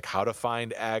loans, like how to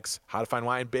find X, how to find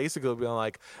Y, and basically being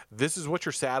like, this is what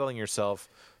you're saddling yourself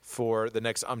for the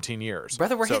next umpteen years.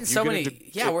 Brother, we're hitting so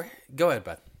many. Go ahead,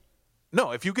 bud.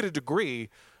 No, if you get a degree,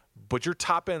 but your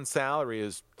top end salary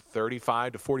is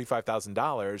 $35,000 to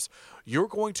 $45,000, you're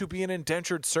going to be an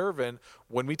indentured servant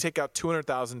when we take out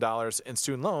 $200,000 in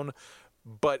student loan.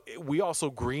 But we also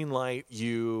greenlight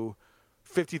you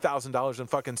 $50,000 in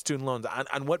fucking student loans.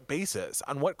 On what basis?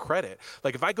 On what credit?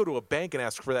 Like if I go to a bank and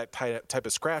ask for that type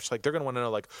of scratch, like they're gonna want to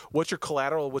know like what's your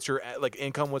collateral, what's your like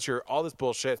income, what's your all this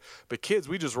bullshit. But kids,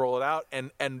 we just roll it out,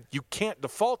 and you can't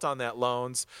default on that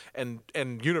loans, and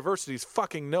universities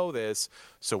fucking know this.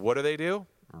 So what do?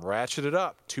 Ratchet it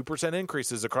up, 2%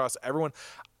 increases across everyone.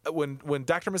 When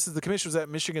Dr. Mrs. the Commission was at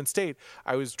Michigan State,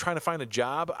 I was trying to find a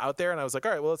job out there, and I was like,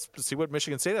 all right, well, let's see what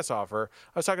Michigan State has to offer.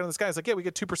 I was talking to this guy. He's like, yeah, we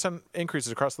get 2%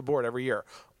 increases across the board every year.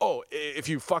 Oh, if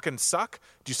you fucking suck,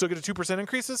 do you still get a 2%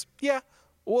 increases? Yeah.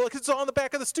 Well, it's all on the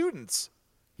back of the students.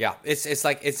 Yeah, it's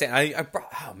like it's.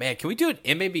 Oh man, can we do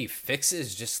an MAB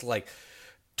fixes just like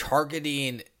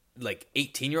targeting like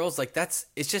 18-year-olds? Like it's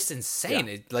just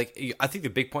insane. Yeah. I think the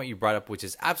big point you brought up, which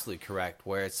is absolutely correct,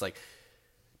 where it's like,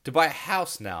 to buy a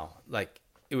house now, like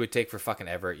it would take for fucking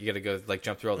ever. You got to go like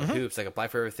jump through all the hoops, like apply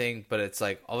for everything. But it's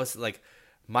like all of a sudden, like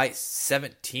my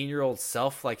 17-year-old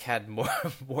self like had more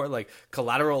like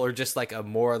collateral, or just like a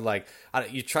more like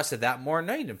you trusted that more.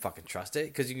 No, you didn't fucking trust it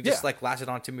because you can just like lash it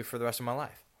on to me for the rest of my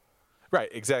life. Right,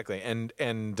 exactly, and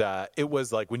it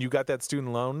was like when you got that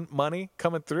student loan money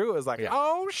coming through, it was like,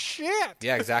 oh shit,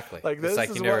 yeah, exactly. Like this, it's like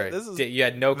is you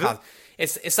had no.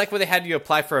 It's like when they had you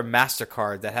apply for a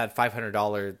MasterCard that had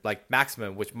 $500 like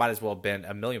maximum, which might as well have been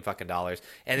 $1 million fucking dollars,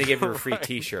 and they gave you a free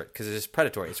T-shirt because it's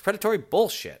predatory. It's predatory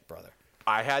bullshit, brother.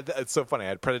 It's so funny. I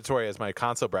had predatory as my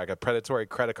console bracket. Predatory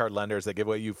credit card lenders that give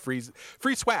away you free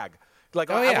swag. Like,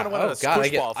 I want to win a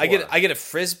squish ball. I get a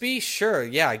Frisbee? Sure.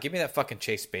 Yeah, give me that fucking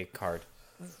Chase Bank card.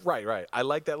 Right. I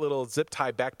like that little zip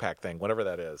tie backpack thing, whatever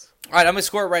that is. All right, I'm going to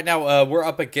score it right now. We're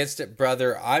up against it,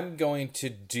 brother. I'm going to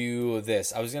do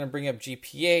this. I was going to bring up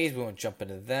GPAs. We won't jump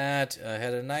into that. I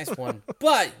had a nice one.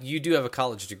 But you do have a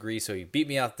college degree, so you beat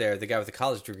me out there. The guy with the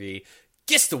college degree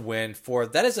gets the win for,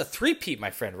 that is a three-peat,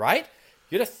 my friend, right?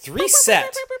 You had a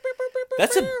 3-set.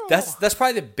 That's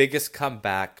probably the biggest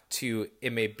comeback to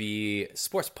MAB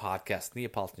Sports Podcast,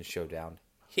 Neapolitan Showdown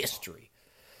history.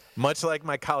 Much like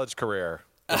my college career,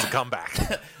 it's a comeback.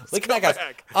 Look at that, guys.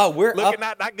 Oh, we're looking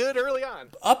not good early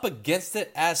on. Up against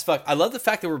it as fuck. I love the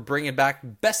fact that we're bringing back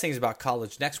best things about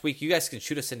college next week. You guys can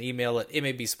shoot us an email at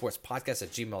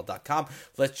mabsportspodcast@gmail.com.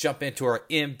 Let's jump into our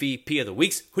MVP of the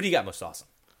weeks. Who do you got most awesome?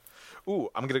 Ooh,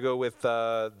 I'm going to go with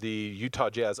the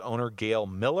Utah Jazz owner, Gail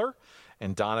Miller,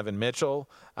 and Donovan Mitchell,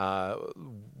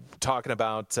 talking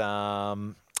about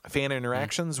fan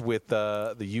interactions with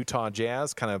the Utah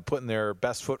Jazz, kind of putting their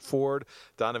best foot forward.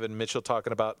 Donovan Mitchell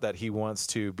talking about that he wants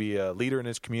to be a leader in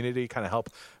his community, kind of help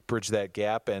bridge that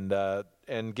gap, and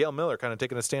Gail Miller kind of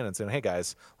taking a stand and saying, hey,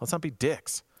 guys, let's not be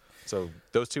dicks. So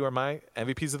those two are my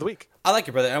MVPs of the week. I like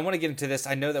it, brother. And I want to get into this.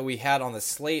 I know that we had on the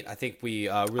slate, I think we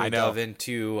really dove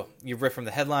into, you ripped from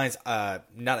the headlines,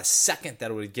 not a second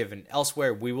that it would have given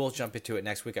elsewhere. We will jump into it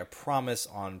next week, I promise,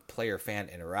 on player-fan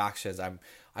interactions. I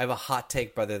have a hot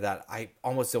take, brother, that I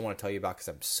almost don't want to tell you about because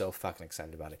I'm so fucking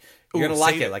excited about it. You're going to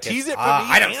like it. Like tease it for me.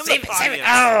 I don't. Save it.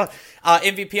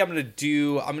 MVP, I'm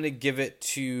going to give it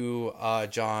to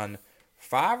John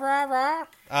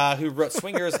who wrote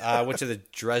Swingers. Went to the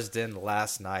Dresden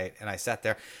last night, and I sat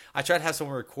there. I tried to have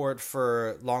someone record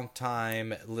for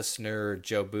longtime listener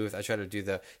Joe Booth. I tried to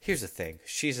do here's the thing,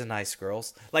 she's a nice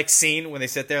girl's like scene when they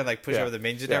sit there and like push over the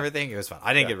minge and everything. It was fun.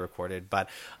 I didn't get recorded, but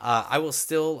I will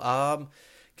still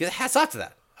give a hats off to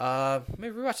that.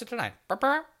 Maybe rewatch it tonight.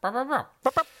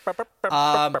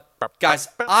 Guys,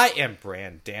 I am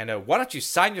Brandano. Why don't you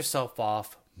sign yourself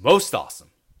off? Most awesome.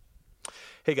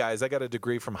 Hey guys, I got a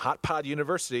degree from Hot Pod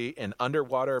University in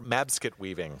underwater mabskit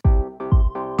weaving.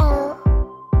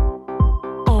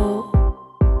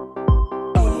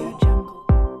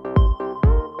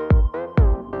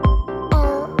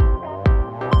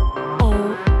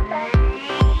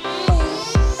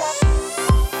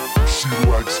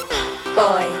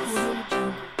 Boys,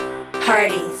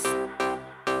 parties,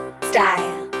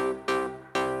 style,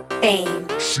 fame,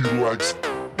 She likes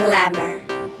glamour,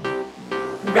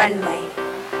 runway,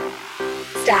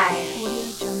 style,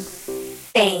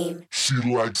 fame. She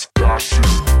likes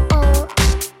fashion.